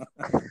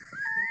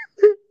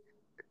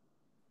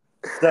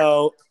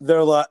 So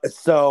they're like,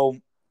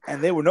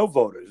 and they were no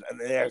voters. And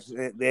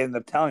they ended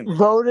up telling me,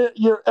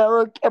 you're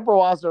Eric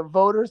Epperwasser,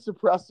 voter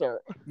suppressor.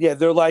 Yeah,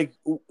 they're like,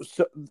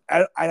 so,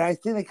 and I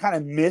think they kind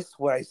of missed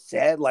what I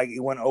said. Like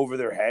it went over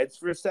their heads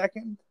for a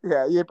second.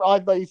 Yeah, I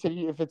thought you said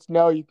if it's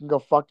no, you can go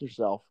fuck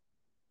yourself.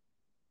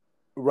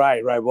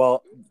 Right.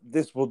 Well,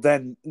 this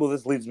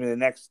leads me to the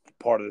next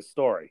part of the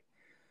story.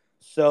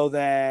 So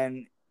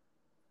then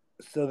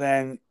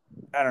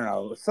I don't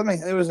know,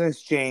 there was an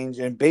exchange,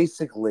 and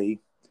basically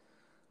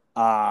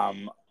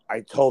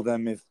I told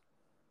them if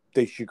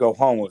they should go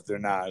home if they're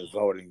not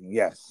voting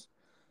yes.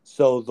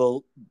 So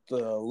the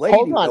lady,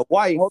 the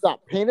wife. Hold on.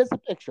 Paint us a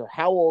picture.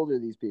 How old are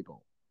these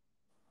people?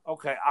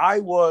 Okay,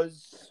 I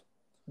was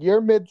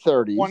You're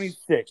mid-30s.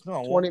 26.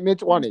 No,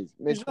 Mid-20s.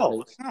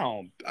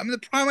 No, I'm in the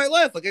prime of my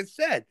life, like I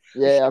said.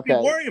 Yeah, you should okay.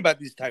 be worrying about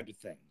these type of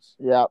things.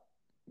 Yeah,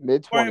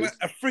 Worrying mid-20s. about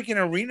a freaking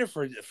arena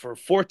for a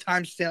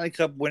 4-time Stanley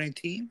Cup winning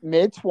team.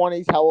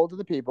 Mid-20s. How old are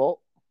the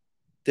people?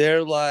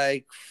 They're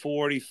like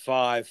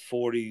 45,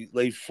 40,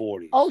 late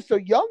 40s. Oh, so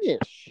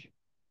youngish.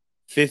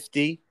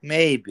 50,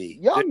 maybe.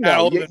 Young,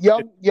 though.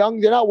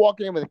 Young. They're not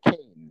walking in with a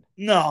cane.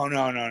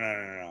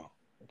 No.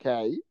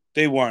 Okay.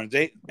 They weren't.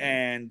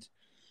 And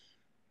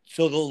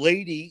so the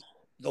lady,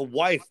 the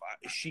wife,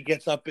 she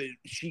gets up and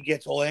she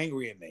gets all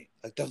angry at me.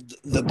 Like I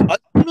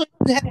didn't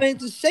have anything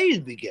to say in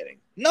the beginning.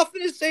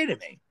 Nothing to say to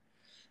me.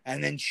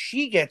 And then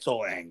she gets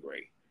all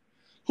angry.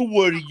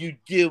 What are you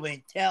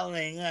doing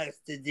telling us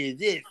to do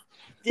this?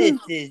 This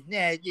is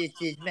I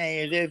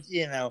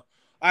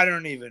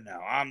don't even know.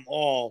 I'm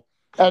all.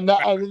 And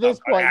at this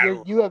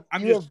point,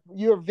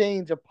 your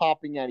veins are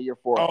popping out of your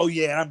forehead. Oh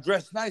yeah, and I'm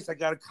dressed nice. I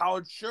got a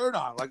collared shirt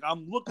on. Like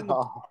I'm looking.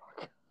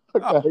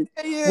 Okay.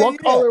 What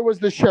color was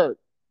the shirt?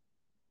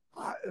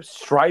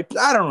 Striped.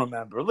 I don't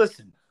remember.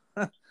 Listen,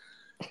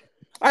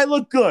 I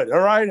look good.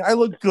 All right, I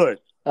look good.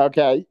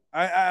 Okay.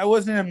 I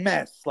wasn't a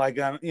mess like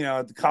at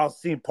the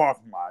Coliseum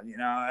parking lot.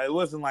 It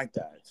wasn't like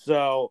that.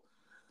 So,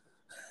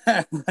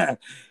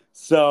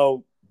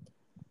 so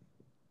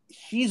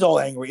she's all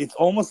angry. It's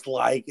almost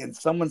like, and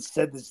someone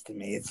said this to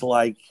me. It's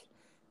like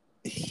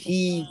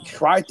he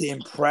tried to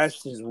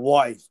impress his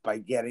wife by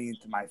getting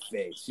into my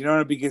face. You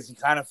know, because he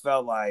kind of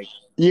felt like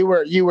you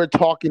were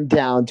talking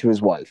down to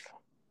his wife.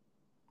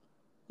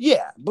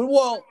 Yeah,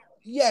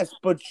 yes,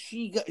 but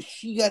she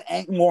got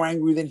more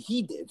angry than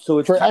he did. So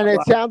it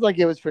sounds like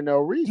it was for no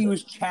reason. He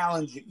was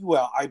challenging.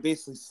 Well, I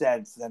basically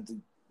said to them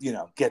to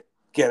get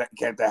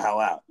the hell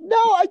out. No,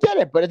 I get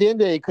it, but at the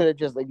end of the day, he could have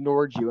just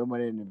ignored you and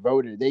went in and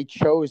voted. They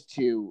chose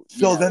to.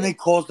 So then they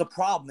caused a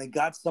problem. They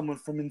got someone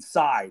from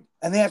inside,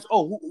 and they asked,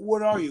 "Oh,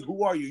 what are you?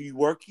 Who are you? You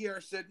work here?" I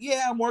said,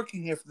 "Yeah, I'm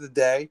working here for the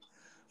day."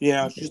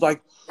 She's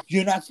like,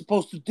 "You're not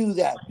supposed to do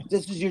that.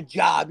 This is your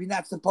job. You're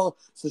not supposed."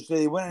 So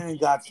they went in and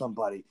got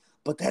somebody,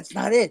 but that's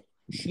not it.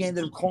 She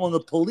ended up calling the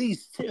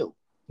police too.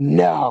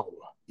 No.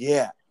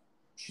 Yeah,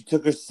 she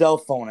took her cell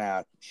phone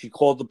out. She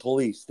called the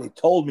police. They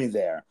told me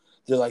there.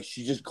 They're like,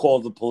 she just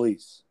called the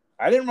police.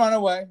 I didn't run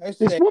away.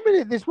 This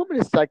woman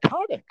is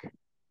psychotic.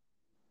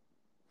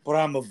 But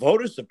I'm a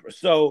voter suppressor.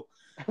 So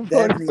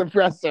voter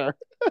suppressor.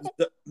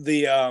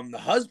 The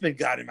husband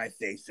got in my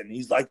face and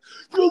he's like,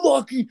 "You're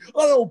lucky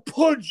I don't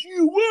punch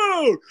you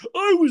out.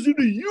 I was in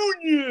a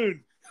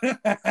union."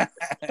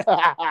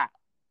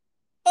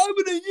 I'm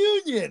in a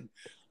union.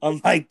 I'm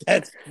like,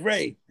 that's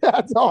great.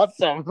 That's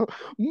awesome.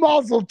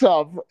 Muzzle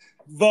tough.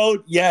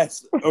 Vote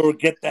yes or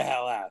get the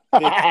hell out.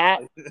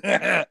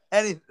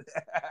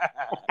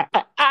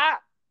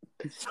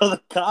 So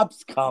the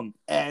cops come,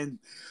 and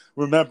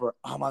remember,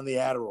 I'm on the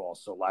Adderall,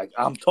 so like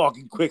I'm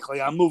talking quickly,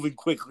 I'm moving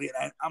quickly,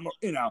 and I'm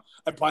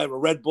I probably have a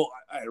Red Bull.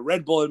 I had a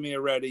Red Bull in me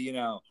already,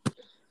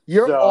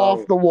 You're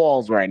off the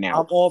walls right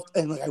now. I'm off,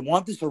 and like I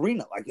want this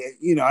arena, like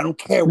I don't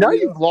care. No,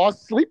 you've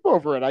lost sleep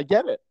over it. I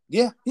get it.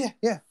 Yeah.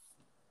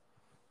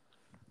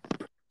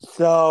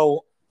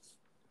 So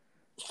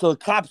the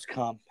cops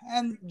come,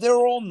 and they're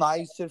all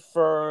nice at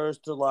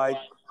first. They're like,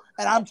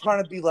 and I'm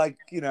trying to be like,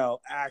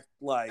 act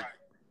like,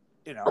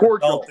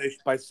 adultish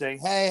by saying,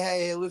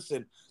 hey,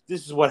 listen,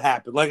 this is what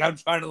happened. Like, I'm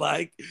trying to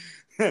like,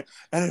 and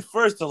at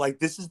first they're like,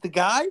 this is the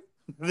guy?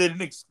 They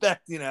didn't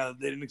expect me to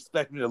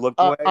look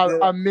away.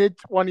 A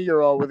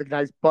mid-20-year-old with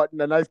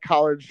a nice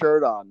collared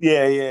shirt on.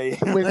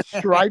 Yeah. With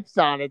stripes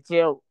on it,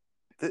 too.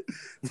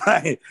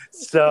 Right.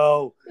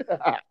 So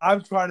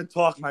I'm trying to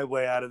talk my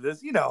way out of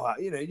this.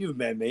 You've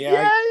met me.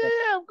 Yeah,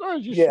 of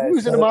course. You're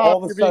smoozing them off.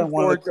 All of a sudden,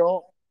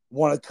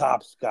 one of the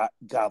cops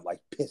got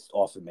like pissed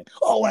off at me.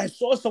 Oh, and I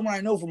saw someone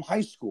I know from high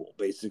school,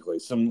 basically.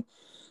 Someone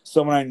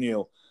I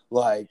knew,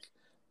 like,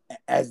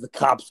 as the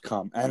cops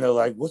come, and they're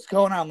like, "What's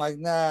going on?" I'm like,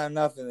 "Nah,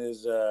 nothing.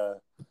 Is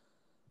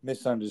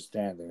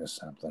misunderstanding or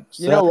something."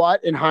 So, you know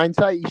what? In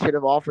hindsight, you should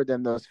have offered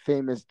them those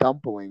famous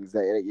dumplings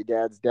that at your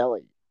dad's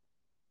deli.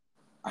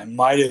 I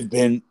might have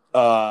been.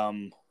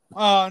 Oh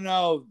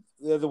no,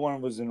 the other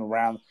one wasn't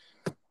around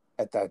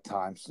at that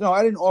time. So, no,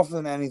 I didn't offer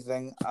them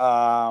anything.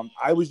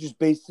 I was just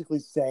basically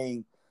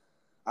saying,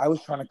 I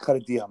was trying to cut a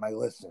deal. I'm like,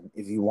 listen,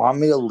 if you want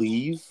me to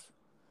leave,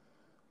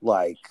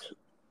 like,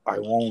 I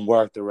won't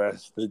work the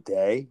rest of the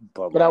day,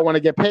 but I want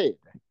to get paid.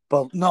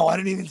 But no, I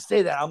didn't even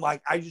say that. I'm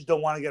like, I just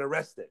don't want to get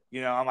arrested.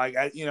 I'm like,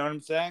 you know what I'm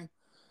saying?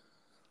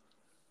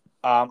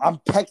 I'm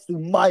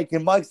texting Mike,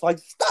 and Mike's like,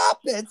 "Stop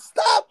it!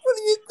 Stop! What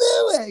are you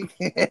doing?"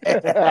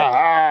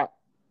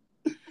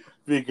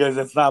 Because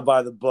it's not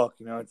by the book,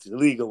 it's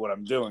illegal what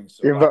I'm doing. So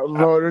you're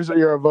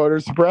a voter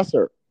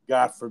suppressor.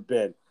 God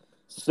forbid.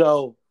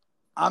 So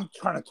I'm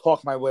trying to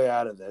talk my way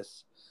out of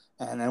this,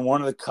 and then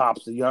one of the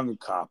cops, the younger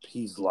cop,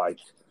 he's like,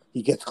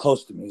 He gets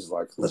close to me. He's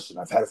like, "Listen,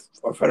 I've had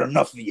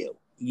enough of you."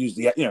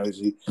 Using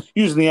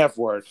the F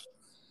word.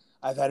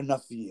 I've had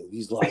enough of you.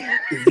 He's like,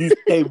 "If you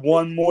say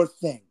one more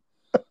thing,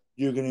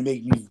 you're gonna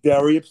make me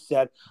very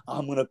upset.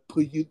 I'm gonna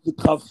put you the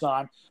cuffs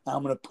on, and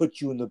I'm gonna put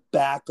you in the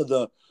back of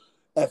the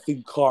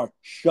effing car.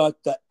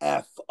 Shut the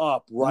F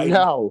up, right?"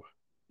 No.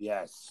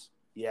 Yes.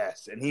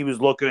 And he was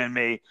looking at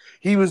me.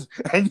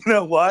 And you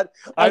know what?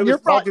 I was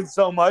talking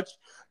so much,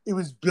 it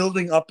was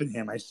building up in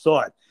him. I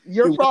saw it.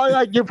 You're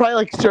probably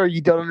like, sir,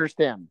 you don't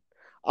understand.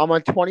 I'm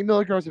on 20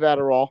 milligrams of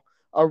Adderall,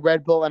 a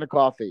Red Bull, and a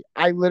coffee.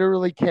 I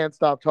literally can't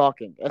stop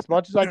talking. As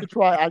much as I could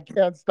try, I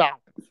can't stop.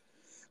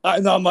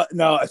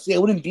 No. See, I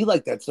wouldn't be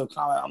like that. So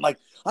I'm like,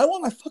 I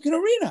want my fucking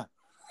arena.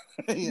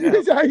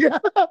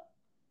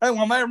 I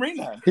want my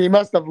arena. He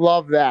must have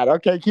loved that.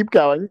 Okay, keep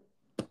going.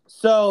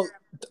 So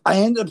I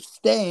ended up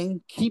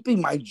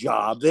keeping my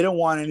job. They don't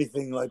want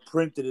anything like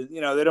printed.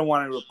 They don't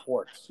want any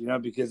reports.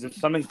 Because if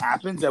something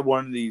happens at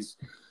one of these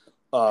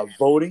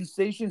voting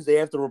stations, they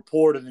have to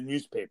report in the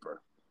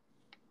newspaper.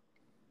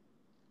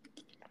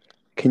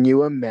 Can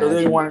you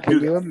imagine?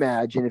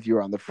 Imagine if you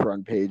were on the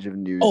front page of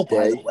Newsday? Oh,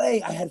 by the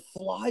way, I had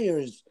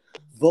flyers,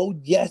 vote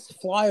yes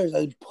flyers.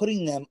 I was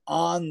putting them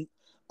on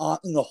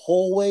in the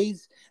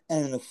hallways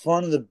and in the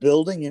front of the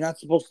building. You're not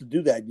supposed to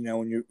do that,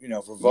 when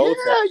you're for votes.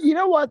 Yeah, you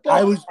know what? Though?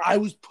 I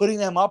was putting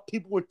them up.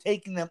 People were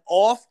taking them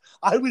off.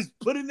 I was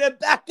putting them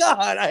back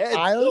on.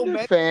 Islander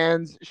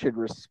fans should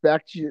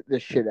respect the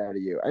shit out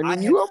of you. I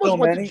mean, you almost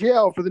went to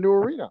jail for the new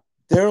arena.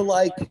 They're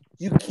like,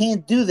 you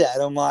can't do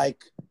that. I'm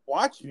like,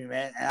 watch me,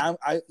 man. And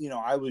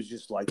I was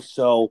just like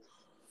so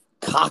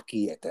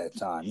cocky at that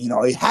time.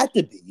 It had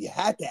to be. You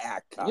had to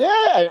act cocky.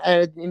 Yeah,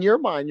 and in your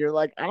mind, you're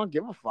like, I don't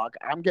give a fuck.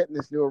 I'm getting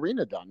this new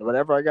arena done.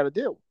 Whatever I got to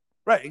do.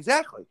 Right,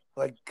 exactly.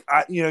 Like,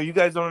 you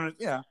guys don't.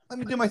 Let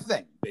me do my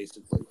thing,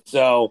 basically.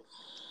 So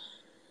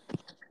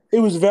it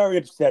was very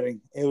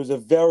upsetting. It was a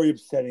very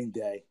upsetting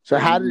day. So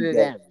how did it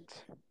end?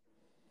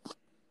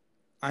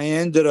 I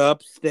ended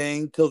up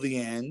staying till the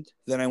end.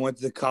 Then I went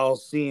to the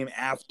Coliseum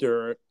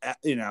after. I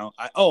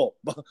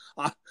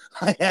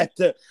had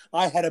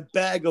a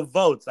bag of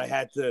votes. I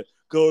had to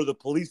go to the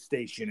police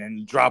station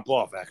and drop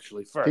off.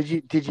 Actually, first.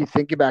 Did you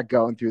think about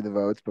going through the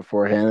votes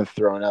beforehand and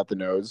throwing out the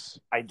no's?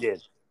 I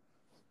did,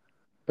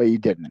 but you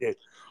didn't.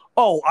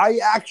 Oh,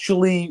 I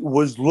actually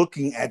was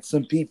looking at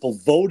some people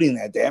voting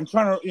that day. I'm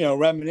trying to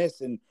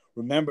reminisce and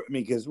remember.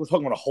 Because we're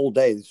talking about a whole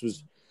day. This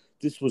was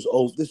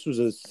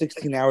a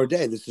 16-hour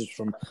day. This is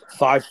from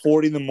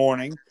 5:40 in the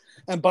morning.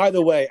 And by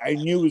the way, I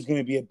knew it was going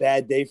to be a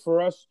bad day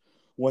for us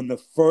when the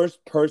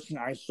first person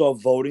I saw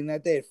voting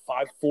that day at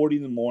 5:40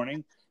 in the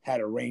morning had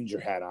a Ranger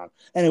hat on.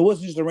 And it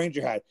wasn't just a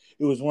Ranger hat.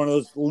 It was one of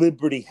those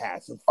Liberty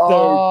hats, a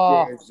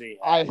third jersey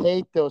hat. I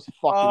hate those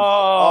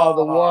fucking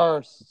the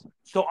worst.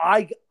 So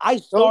I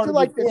started those are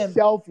like the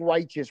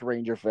self-righteous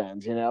Ranger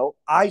fans,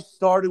 I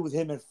started with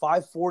him at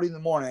 5:40 in the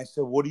morning. I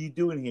said, "What are you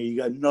doing here? You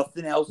got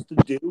nothing else to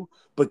do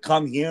but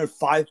come here at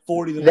 5:40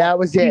 in the morning." That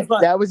was it.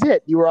 That was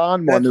it. You were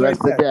on one the rest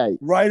of the day.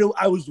 Right,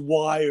 I was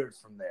wired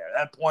from there.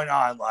 That point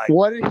on, like,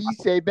 what did he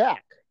say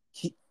back?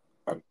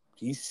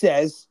 He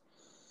says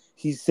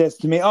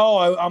to me,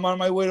 "Oh, I'm on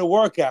my way to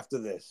work after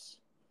this."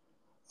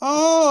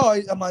 Oh,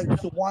 I'm like,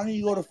 so why don't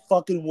you go to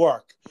fucking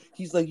work?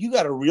 He's like, you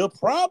got a real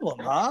problem,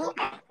 huh?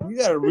 You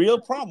got a real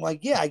problem. I'm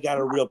like, yeah, I got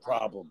a real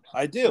problem.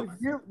 I do.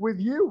 With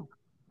you.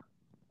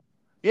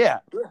 Yeah.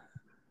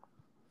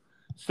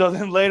 So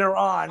then later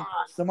on,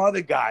 some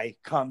other guy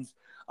comes.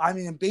 I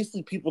mean,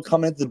 basically people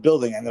come into the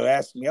building and they're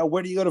asking me, "Oh,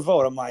 where do you go to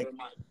vote?" I'm like,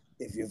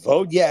 if you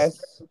vote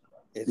yes,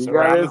 it's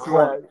around the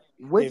corner.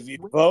 If you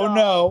vote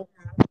no,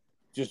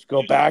 just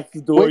go back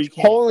to the door. Which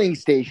polling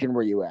station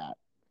were you at?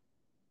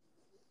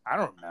 I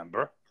don't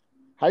remember.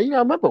 How do you not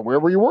remember? Where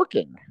were you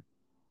working?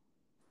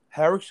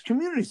 Herrick's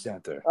Community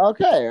Center.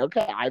 Okay.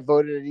 I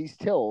voted at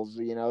East Hills,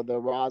 the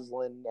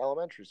Roslyn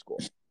Elementary School.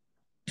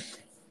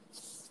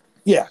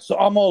 Yeah, so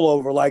I'm all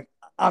over. Like,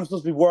 I'm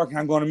supposed to be working.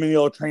 I'm going to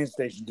Mineola train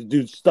station to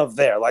do stuff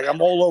there. Like,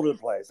 I'm all over the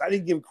place. I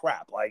didn't give a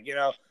crap. Like,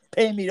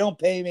 pay me, don't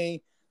pay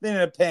me. They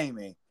ended up paying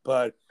me.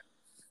 But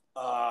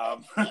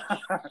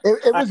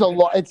it was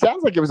it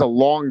sounds like it was a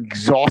long,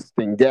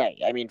 exhausting day.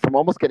 I mean, from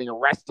almost getting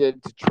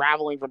arrested to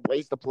traveling from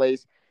place to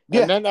place.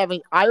 And then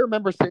I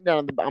remember sitting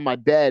down on my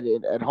bed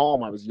at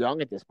home. I was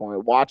young at this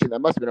point, watching. That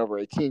must have been over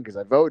 18 because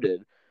I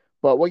voted.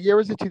 But what year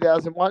was it?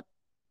 2000 what?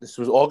 This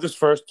was August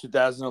 1st,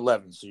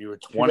 2011. So you were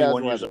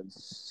 21 years old.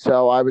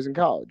 So I was in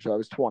college. So I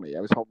was 20. I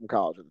was home from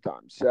college at the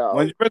time. So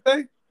when's your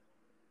birthday?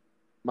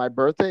 My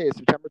birthday is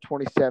September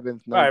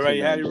 27th. Right.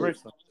 You had your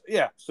birthday.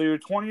 Yeah. So you're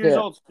 20 years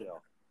old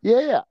still.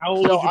 Yeah. How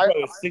old was your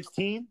brother?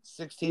 16?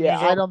 16 years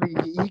old? I don't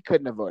think he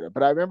couldn't have voted.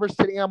 But I remember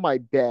sitting on my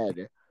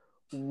bed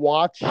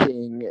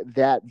watching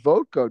that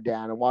vote go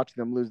down and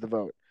watching them lose the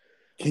vote.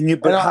 Can you?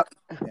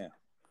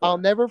 I'll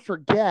never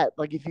forget.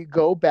 Like, if you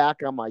go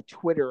back on my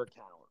Twitter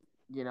account,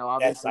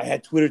 yes, I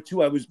had Twitter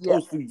too. I was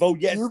posting vote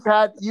yes.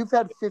 You've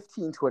had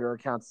 15 Twitter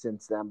accounts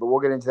since then, but we'll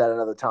get into that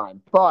another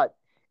time. But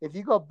if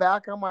you go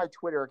back on my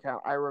Twitter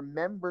account, I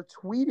remember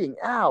tweeting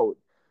out,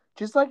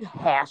 just like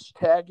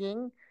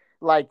hashtagging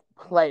like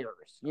players,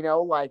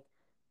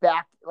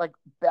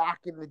 back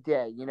in the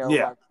day,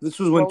 Yeah, this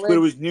was when Twitter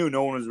was new.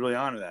 No one was really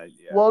on that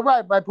yet. Well,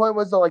 right. My point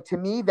was, though, like, to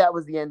me, that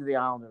was the end of the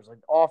Islanders. Like,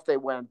 off they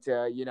went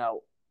to,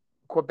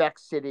 Quebec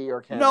City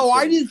or Kansas No, City.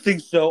 I didn't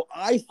think so.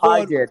 I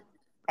did.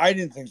 I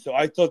didn't think so.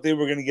 I thought they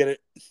were going to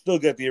still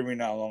get the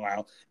arena on Long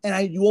Island,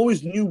 and you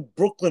always knew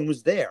Brooklyn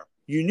was there.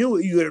 You knew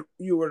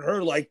you had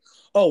heard like,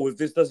 oh, if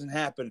this doesn't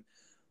happen,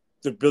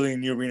 they're building a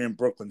new arena in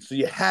Brooklyn. So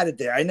you had it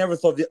there. I never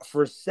thought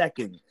for a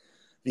second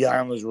the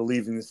Islanders were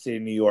leaving the state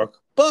of New York,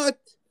 but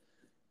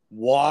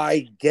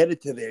why get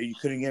it to there? You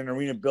couldn't get an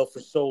arena built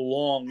for so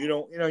long. You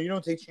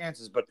don't take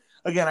chances. But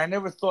again, I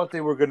never thought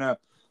they were going to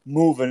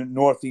move a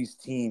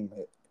Northeast team,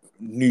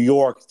 New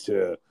York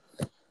to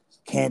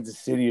Kansas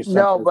City or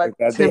something. No, but like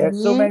that. They had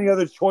so many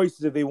other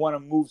choices if they want to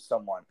move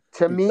someone.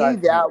 To me,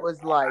 that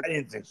was like, I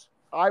didn't think so.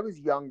 I was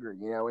younger,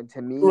 and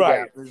to me,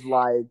 that was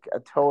like a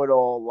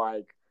total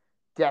like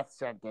death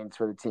sentence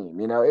for the team.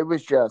 It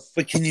was just.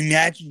 But can you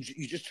imagine?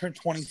 You just turned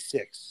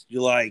 26.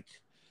 You're like,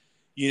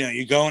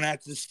 you're going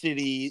out to the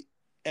city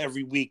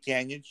every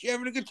weekend. You're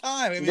having a good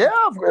time. I mean,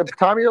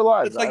 time of your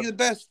life. It's like the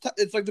best.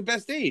 It's like the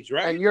best age,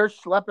 right? And you're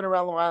schlepping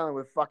around Long Island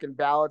with fucking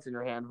ballots in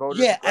your hand. Voters.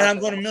 Yeah, and I'm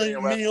going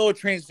to Mineola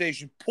train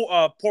station,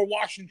 Port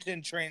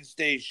Washington train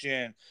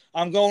station.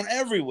 I'm going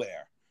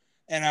everywhere,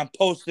 and I'm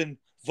posting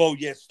vote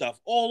yes stuff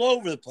all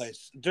over the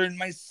place during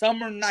my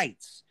summer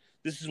nights.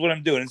 This is what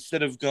I'm doing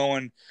instead of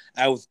going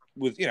out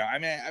with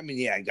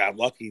I got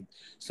lucky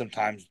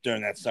sometimes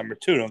during that summer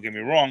too. Don't get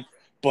me wrong,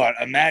 but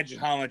imagine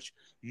how much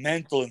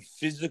mental and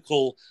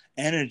physical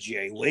energy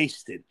I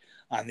wasted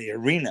on the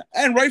arena.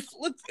 And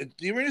look,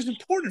 the arena is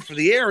important for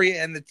the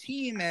area and the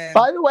team. And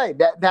by the way,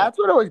 that's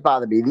what always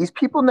bothered me. These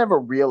people never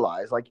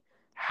realize like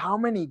how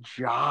many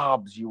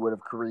jobs you would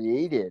have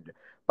created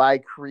by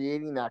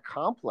creating that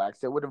complex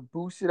that would have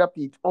boosted up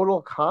the total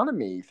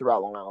economy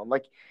throughout Long Island.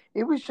 Like,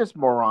 it was just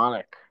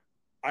moronic.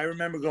 I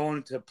remember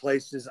going to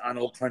places on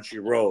Old Country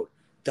Road,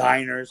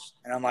 diners,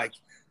 and I'm like,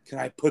 can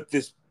I put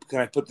this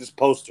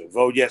poster,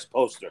 vote yes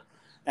poster?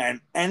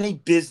 And any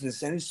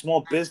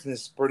small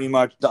business, pretty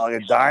much,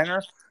 like a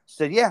diner,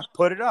 said, yeah,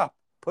 put it up.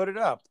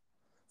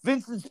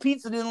 Vincent's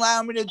Pizza didn't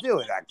allow me to do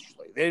it,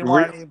 actually. They didn't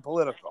want anything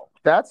political.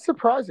 That's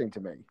surprising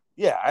to me.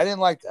 Yeah, I didn't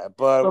like that.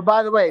 But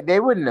by the way, they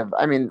wouldn't have.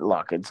 I mean,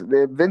 look,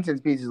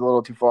 Vincent's Pizza is a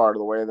little too far out of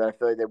the way that I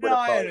feel like they would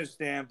have. No, I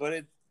understand, but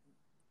it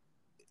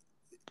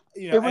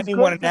was good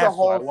for the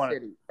whole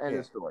city and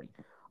the story.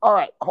 All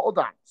right, hold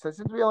on. So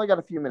since we only got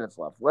a few minutes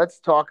left, let's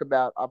talk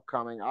about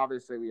upcoming.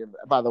 Obviously, we have.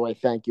 By the way,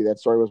 thank you. That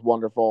story was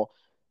wonderful.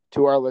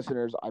 To our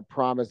listeners, I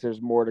promise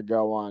there's more to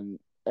go on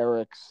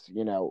Eric's,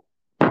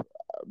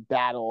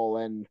 battle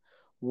and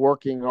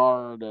working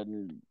hard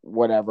and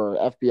whatever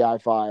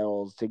FBI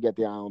files to get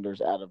the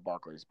Islanders out of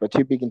Barclays, but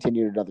to be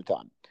continued another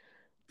time.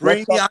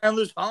 Bring the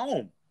Islanders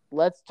home.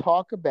 Let's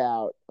talk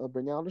about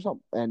bring the Islanders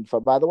home. And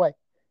by the way,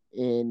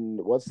 in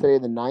what's today,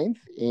 the 9th,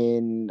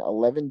 in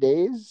 11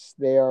 days,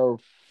 they are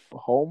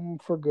home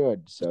for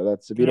good. So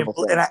that's a beautiful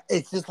thing. And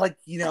it's just like,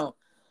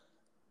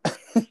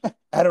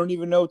 I don't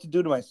even know what to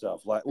do to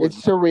myself. Like, it's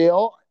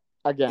surreal.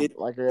 Again,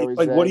 like I always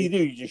say. What do?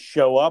 You just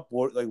show up?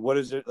 What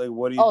is it? Like,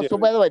 what do you do? So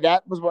by the way,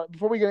 that was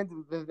before we get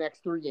into the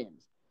next 3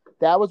 games,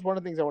 that was one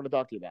of the things I want to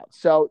talk to you about.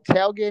 So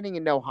tailgating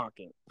and no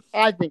honking.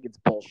 I think it's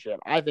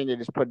bullshit. I think they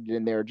just put it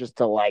in there just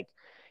to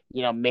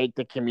make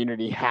the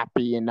community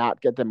happy and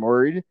not get them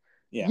worried.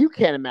 Yeah. You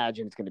can't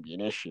imagine it's going to be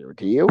an issue,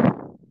 do you?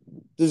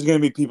 There's going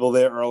to be people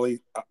there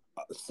early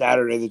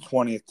Saturday the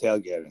 20th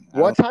tailgating.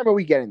 What time are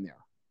we getting there?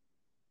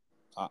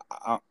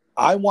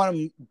 I want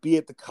to be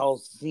at the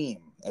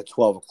Coliseum at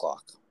 12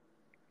 o'clock.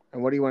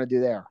 And what do you want to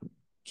do there?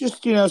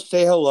 Just,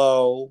 say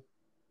hello.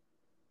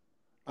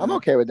 I'm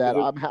okay with that.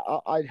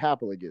 I'd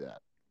happily do that.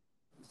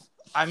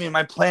 I mean,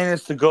 my plan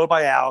is to go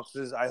by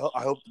Alex's. I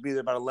hope to be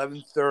there about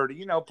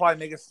 11:30. Probably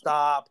make a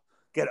stop,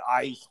 get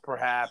ice,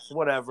 perhaps,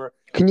 whatever.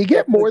 Can you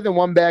get more than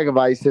one bag of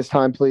ice this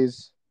time,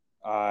 please?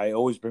 I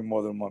always bring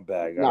more than one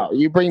bag. No,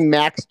 you bring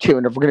max 2.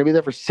 And if we're going to be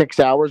there for 6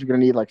 hours, we're going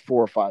to need like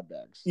 4 or 5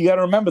 bags. You got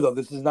to remember, though,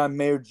 this is not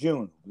May or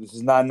June. This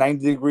is not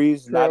 90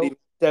 degrees, not even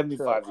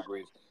 75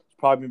 degrees. It's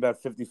probably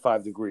about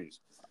 55 degrees.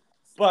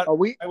 But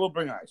I will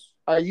bring ice.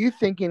 Are you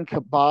thinking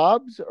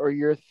kebabs or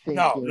you're thinking...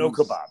 No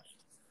kebabs.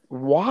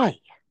 Why?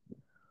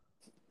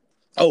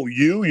 Oh,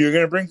 you're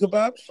going to bring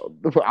kebabs?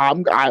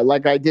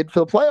 Like I did for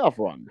the playoff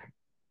run.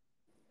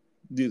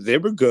 Dude, they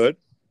were good.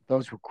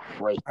 Those were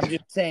great. I'm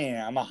just saying,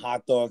 I'm a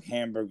hot dog,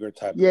 hamburger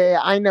type. Yeah,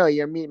 I know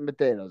you're a meat and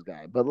potatoes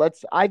guy, but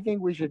I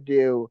think we should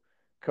do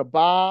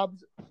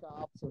kebabs,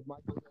 chops, if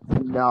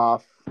that's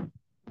enough.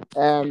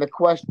 And the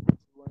question is,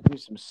 we want to do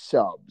some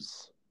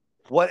subs.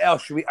 What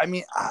else should we? I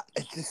mean,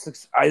 it just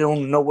looks. I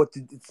don't know what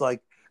to. It's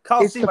like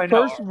Coliseum. It's the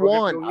first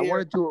one. I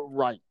want to do it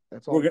right.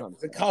 That's all.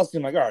 The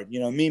Coliseum, like, all right,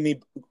 me.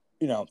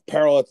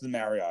 Parallel to the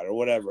Marriott or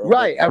whatever.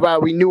 Right.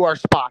 About we knew our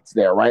spots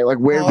there, right? Like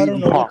where we I don't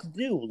know what to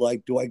do.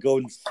 Like, do I go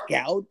and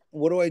scout?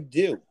 What do I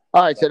do?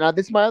 All right. So now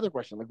this is my other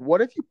question. Like,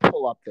 what if you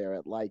pull up there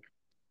at like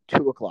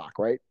 2 o'clock,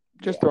 right?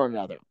 Just throwing it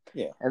out there.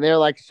 Yeah. And they're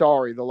like,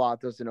 sorry, the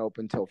lot doesn't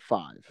open till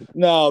 5.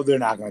 No, they're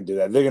not going to do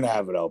that. They're going to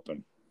have it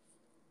open.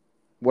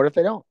 What if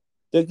they don't?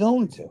 They're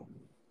going to.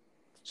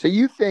 So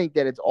you think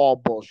that it's all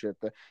bullshit?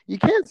 You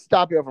can't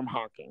stop people from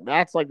honking.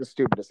 That's like the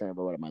stupidest thing I've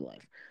ever read in my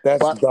life.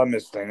 That's the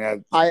dumbest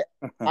thing. I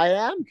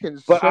am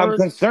concerned. But I'm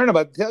concerned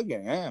about the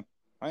tailgating.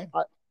 I am.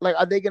 Like,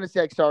 are they going to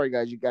say, like, sorry,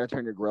 guys, you got to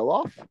turn your grill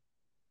off?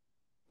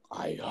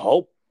 I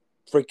hope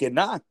freaking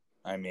not.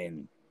 I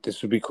mean,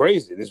 this would be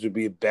crazy. This would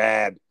be a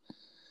bad...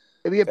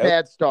 It'd be a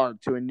bad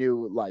start to a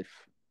new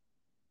life.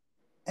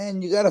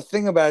 And you got to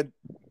think about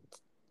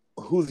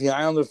who the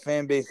Islander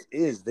fan base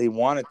is. They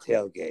want to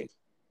tailgate.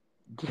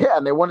 Yeah,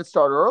 and they want to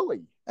start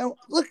early. And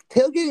look,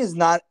 tailgating is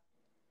not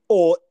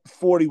all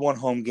 41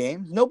 home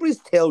games. Nobody's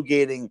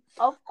tailgating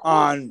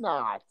on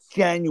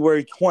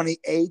January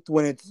 28th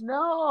when it's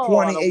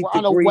 28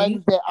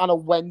 degrees. On a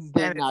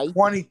Wednesday and night.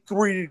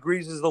 23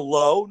 degrees is the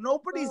low.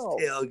 Nobody's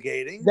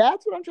tailgating.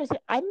 That's what I'm trying to say.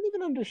 I don't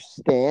even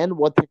understand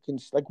what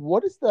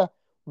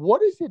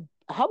what is it?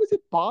 How is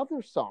it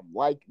bothersome?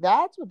 Like,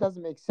 that's what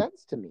doesn't make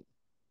sense to me.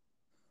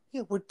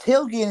 Yeah, we're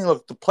tailgating.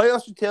 Look, the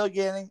playoffs are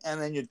tailgating, and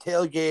then you're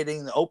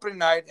tailgating the opening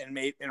night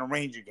and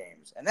Ranger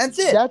games, and that's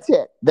it.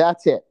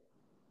 That's it.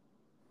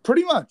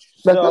 Pretty much.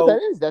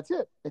 That's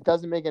it. It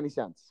doesn't make any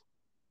sense.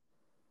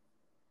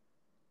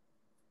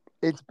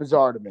 It's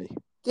bizarre to me.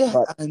 Yeah,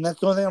 and that's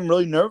the only thing I'm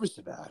really nervous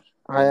about.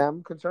 I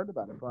am concerned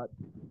about it, but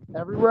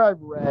everywhere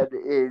I've read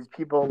is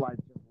people like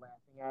just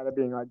laughing at it,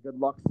 being like, "Good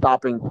luck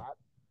stopping that."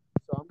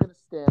 So I'm going to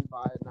stand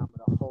by it, and I'm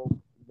going to hope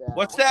that.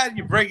 What's that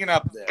you're bringing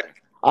up there?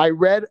 I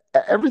read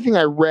everything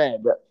I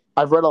read.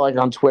 I've read it like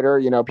on Twitter,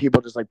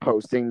 people just like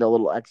posting the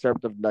little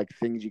excerpt of like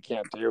things you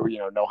can't do,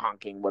 no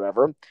honking,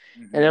 whatever.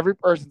 Mm-hmm. And every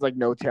person's like,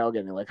 no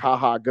tailgating, like,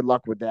 haha, good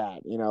luck with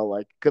that.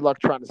 Like, good luck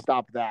trying to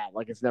stop that.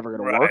 Like, it's never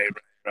going to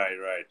work.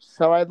 Right.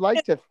 So I'd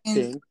like to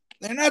think.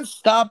 They're not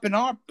stopping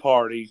our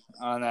party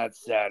on that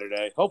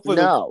Saturday. Hopefully.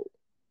 No.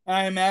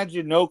 I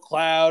imagine no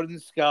cloud in the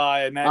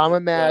sky. I'm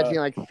imagining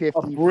like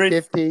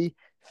 50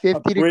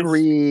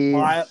 degrees.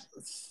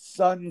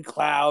 Sun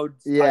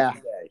clouds. Yeah.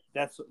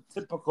 That's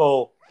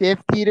typical.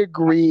 50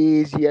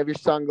 degrees. You have your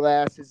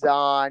sunglasses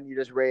on. You're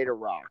just ready to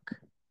rock.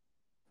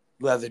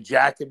 Leather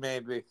jacket,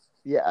 maybe.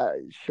 Yeah,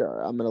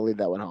 sure. I'm going to leave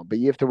that one home. But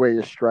you have to wear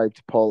your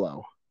striped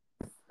polo.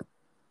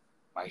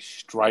 My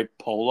striped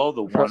polo?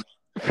 The one?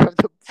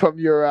 From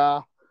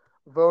your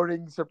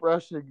voting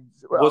suppression.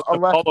 What's the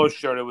polo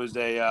shirt? It was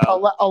a...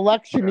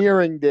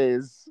 electioneering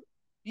days.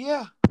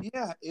 Yeah.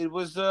 It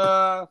was...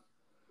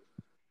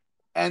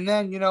 And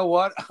then, you know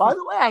what? By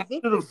the way, I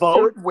think the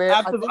vote.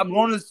 I'm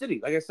going to the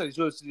city. Like I said, I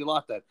go to the city a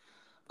lot. That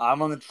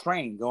I'm on the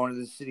train going to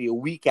the city a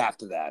week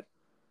after that.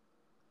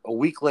 A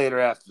week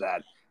later after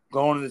that,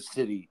 going to the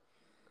city,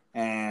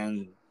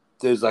 and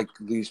there's like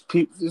these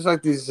people. There's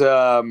like these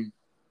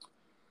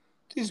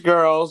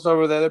girls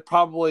over there. They're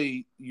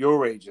probably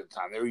your age at the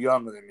time. They were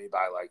younger than me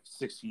by like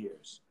 6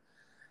 years.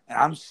 And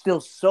I'm still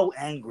so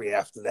angry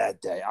after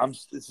that day.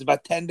 It's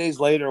about 10 days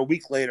later, a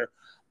week later.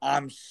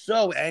 I'm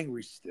so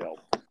angry still.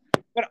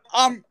 But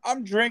I'm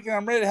drinking.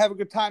 I'm ready to have a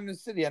good time in the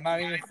city. I'm not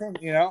even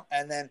thinking,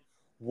 And then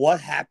what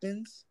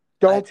happens?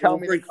 Don't tell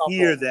me.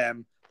 Hear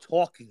them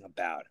talking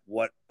about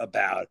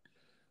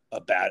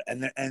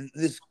and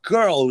this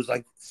girl who's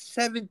like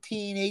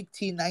 17,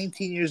 18,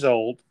 19 years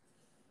old,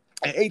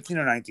 18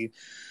 or 19.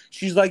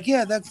 She's like,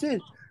 yeah, that's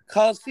it.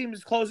 Coliseum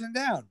is closing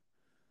down.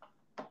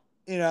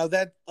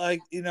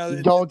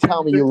 Don't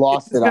tell me you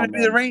lost it. It's going to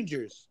be the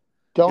Rangers.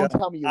 Don't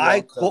tell me you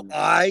lost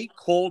I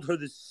called her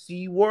the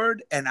C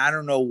word, and I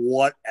don't know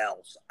what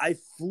else. I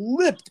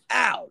flipped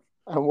out.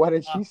 And what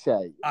did she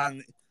say?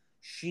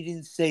 She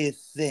didn't say a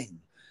thing.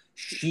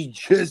 She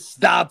just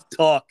stopped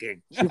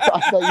talking. I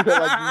thought you were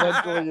like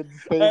mentally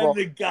unstable.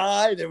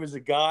 And there was a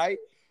guy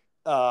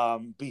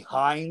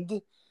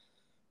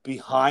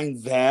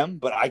behind them,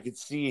 but I could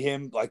see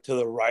him like to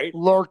the right.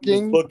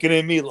 Lurking. Looking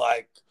at me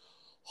like,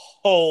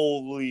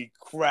 holy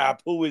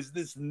crap, who is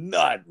this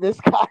nut?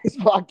 This guy's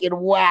fucking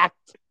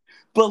whacked.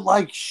 But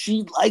like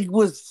she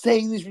was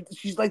saying this,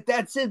 she's like,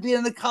 that's it, the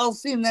end of the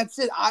Coliseum, that's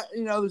it.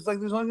 It's like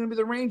there's only gonna be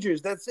the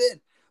Rangers, that's it.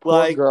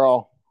 Poor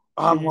girl.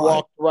 She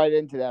walked right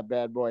into that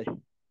bad boy.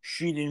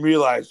 She didn't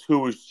realize who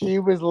was she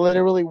was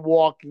literally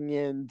walking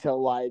into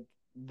like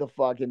the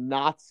fucking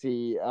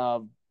Nazi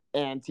of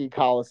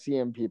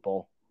anti-Coliseum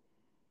people.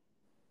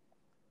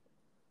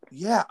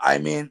 Yeah, I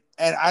mean,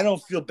 and I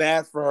don't feel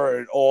bad for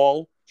her at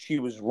all. She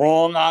was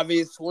wrong,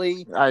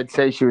 obviously. I'd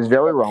say she was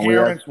very wrong.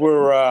 Parents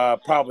were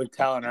probably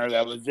telling her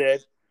that was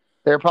it.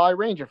 They're probably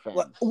Ranger fans.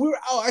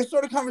 I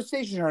started a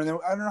conversation with her, and then,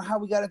 I don't know how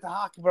we got into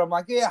hockey, but I'm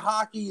like, yeah,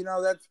 hockey,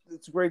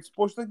 that's a great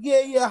sport. She's like,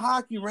 yeah,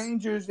 hockey,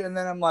 Rangers. And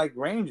then I'm like,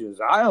 Rangers,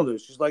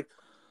 Islanders. She's like,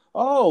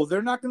 oh,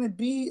 they're not going to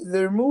be,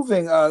 they're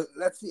moving.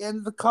 That's the end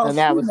of the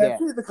Coliseum. And that's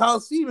it. The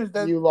Coliseum is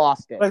that. You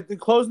lost it. Like, they're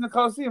closing the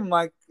Coliseum.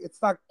 Like,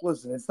 it's not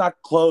closing, it's not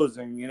They're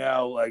closing.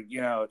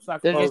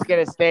 just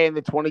going to stay in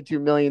the $22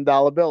 million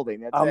building.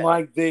 That's I'm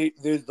like,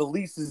 there's the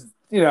leases,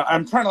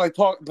 I'm trying to like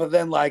talk, but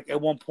then like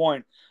at one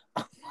point,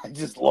 I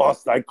just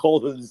lost. I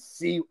called her the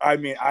C. I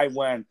mean, I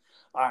went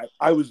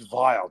I was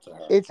vile to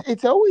her.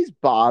 It's always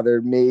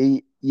bothered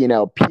me,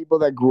 people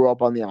that grew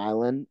up on the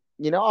island.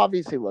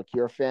 Obviously, look,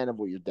 you're a fan of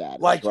what your dad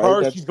is, Like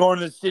right? her, she's going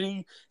to the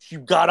city. She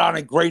got on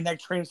a Great Neck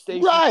train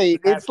station. Right.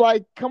 It's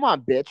like, come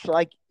on, bitch.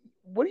 Like,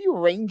 what are you a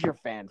Ranger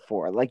fan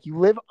for? Like, you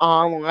live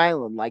on Long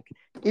Island. Like,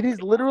 it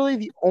is literally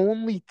the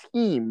only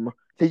team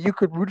that you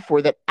could root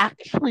for that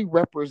actually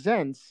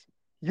represents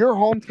your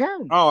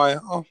hometown.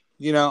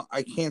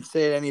 I can't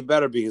say it any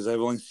better because I've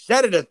only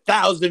said it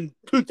 1,000,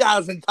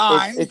 2,000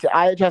 times.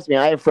 Trust me,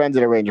 I have friends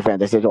that are Ranger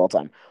fans. I say it all the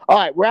time. All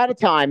right, we're out of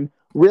time.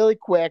 Really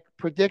quick,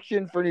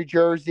 prediction for New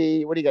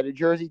Jersey. What do you got? New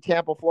Jersey,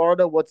 Tampa,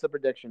 Florida. What's the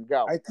prediction?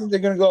 Go. I think they're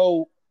going to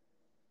go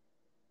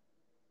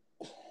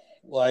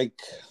I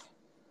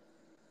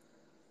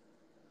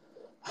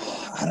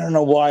don't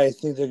know why I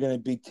think they're going to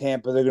beat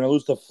Tampa. They're going to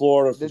lose to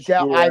Florida for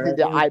sure. I think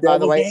they're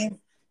definitely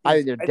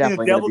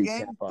going to beat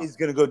Tampa. Is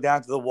going to go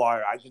down to the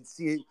wire. I can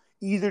see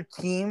either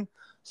team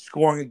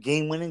scoring a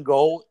game-winning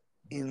goal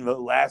in the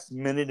last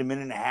minute, a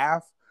minute and a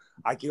half.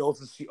 I can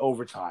also see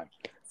overtime.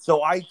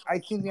 So I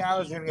think the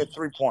Islanders are going to get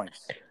 3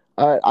 points.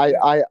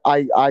 I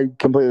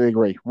completely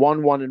agree.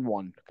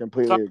 1-1-1.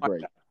 Completely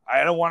agree.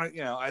 I don't want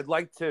to, I'd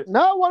like to.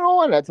 No,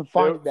 1-1. That's a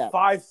fine bet.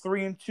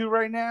 5-3-2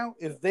 right now.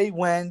 If they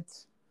went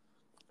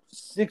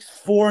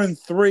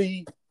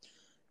 6-4-3,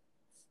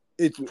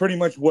 it's pretty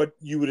much what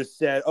you would have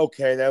said.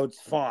 Okay, that was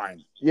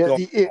fine. Yeah,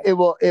 it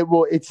will.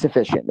 It's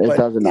sufficient. It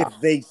does enough.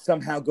 If they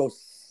somehow go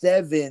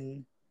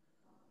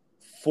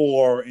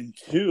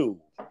 7-4-2,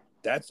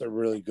 that's a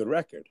really good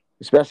record.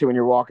 Especially when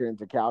you're walking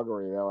into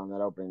Calgary though on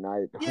that opening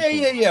night.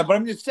 Yeah. But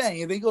I'm just saying,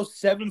 if they go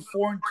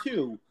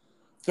 7-4-2,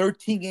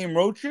 13-game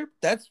road trip,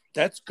 that's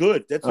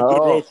good. That's a good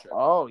road trip.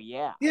 Oh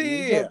yeah.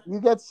 Yeah. You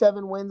get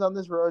 7 wins on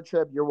this road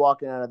trip, you're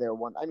walking out of there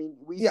one. I mean,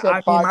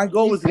 my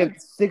goal was to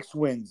get 6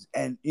 wins,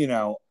 and we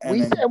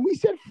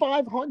said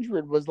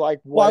 500 was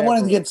like. Whatever. Well, I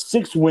wanted to get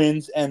 6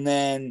 wins, and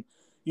then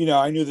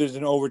I knew there's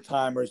an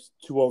overtime or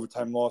 2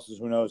 overtime losses.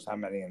 Who knows how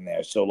many in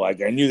there? So I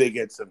knew they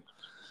get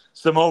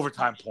some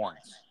overtime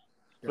points.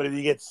 But if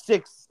you get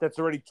 6, that's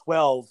already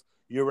 12.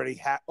 You're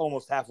already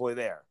almost halfway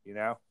there.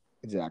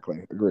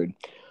 Exactly. Agreed.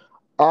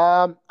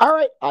 All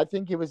right. I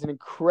think it was an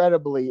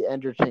incredibly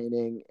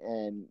entertaining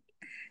and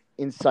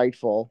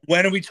insightful.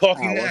 When are we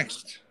talking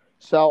next?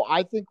 So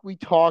I think we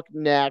talk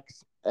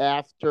next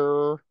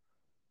after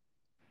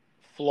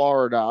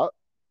Florida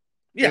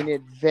in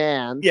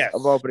advance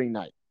of opening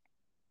night.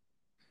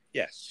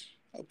 Yes.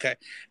 Okay.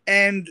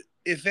 And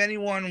if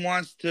anyone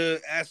wants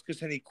to ask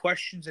us any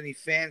questions, any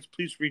fans,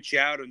 please reach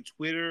out on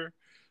Twitter.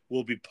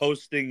 We'll be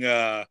posting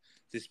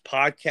this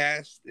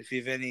podcast. If you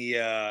have any...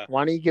 Why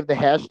don't you give the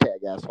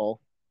hashtag, asshole?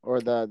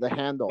 Or the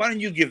handle. Why don't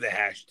you give the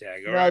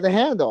hashtag? All right, the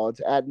handle. It's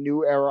at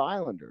New Era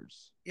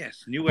Islanders.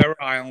 Yes, New Era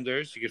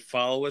Islanders. You can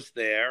follow us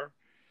there.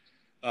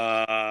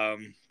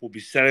 We'll be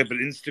setting up an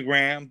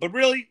Instagram. But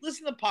really,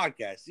 listen to the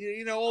podcast.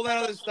 All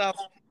that other stuff.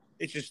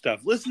 It's just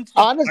stuff. Listen to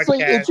honestly,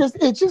 podcast.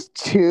 it's just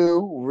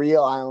 2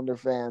 real Islander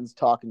fans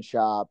talking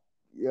shop.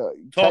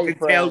 Talking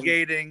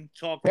tailgating.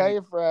 Tell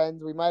your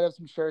friends. We might have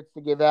some shirts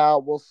to give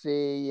out. We'll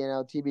see,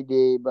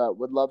 TBD, but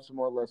would love some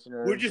more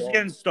listeners. We're just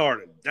getting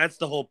started. That's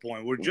the whole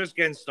point. We're just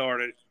getting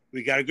started.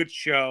 We got a good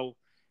show,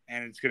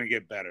 and it's going to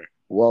get better.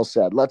 Well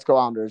said. Let's go,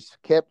 Islanders.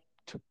 Kip,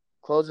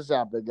 close us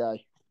out, big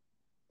guy.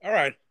 All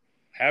right.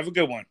 Have a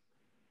good one.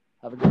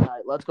 Have a good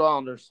night. Let's go,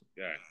 Islanders.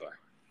 Yeah, bye.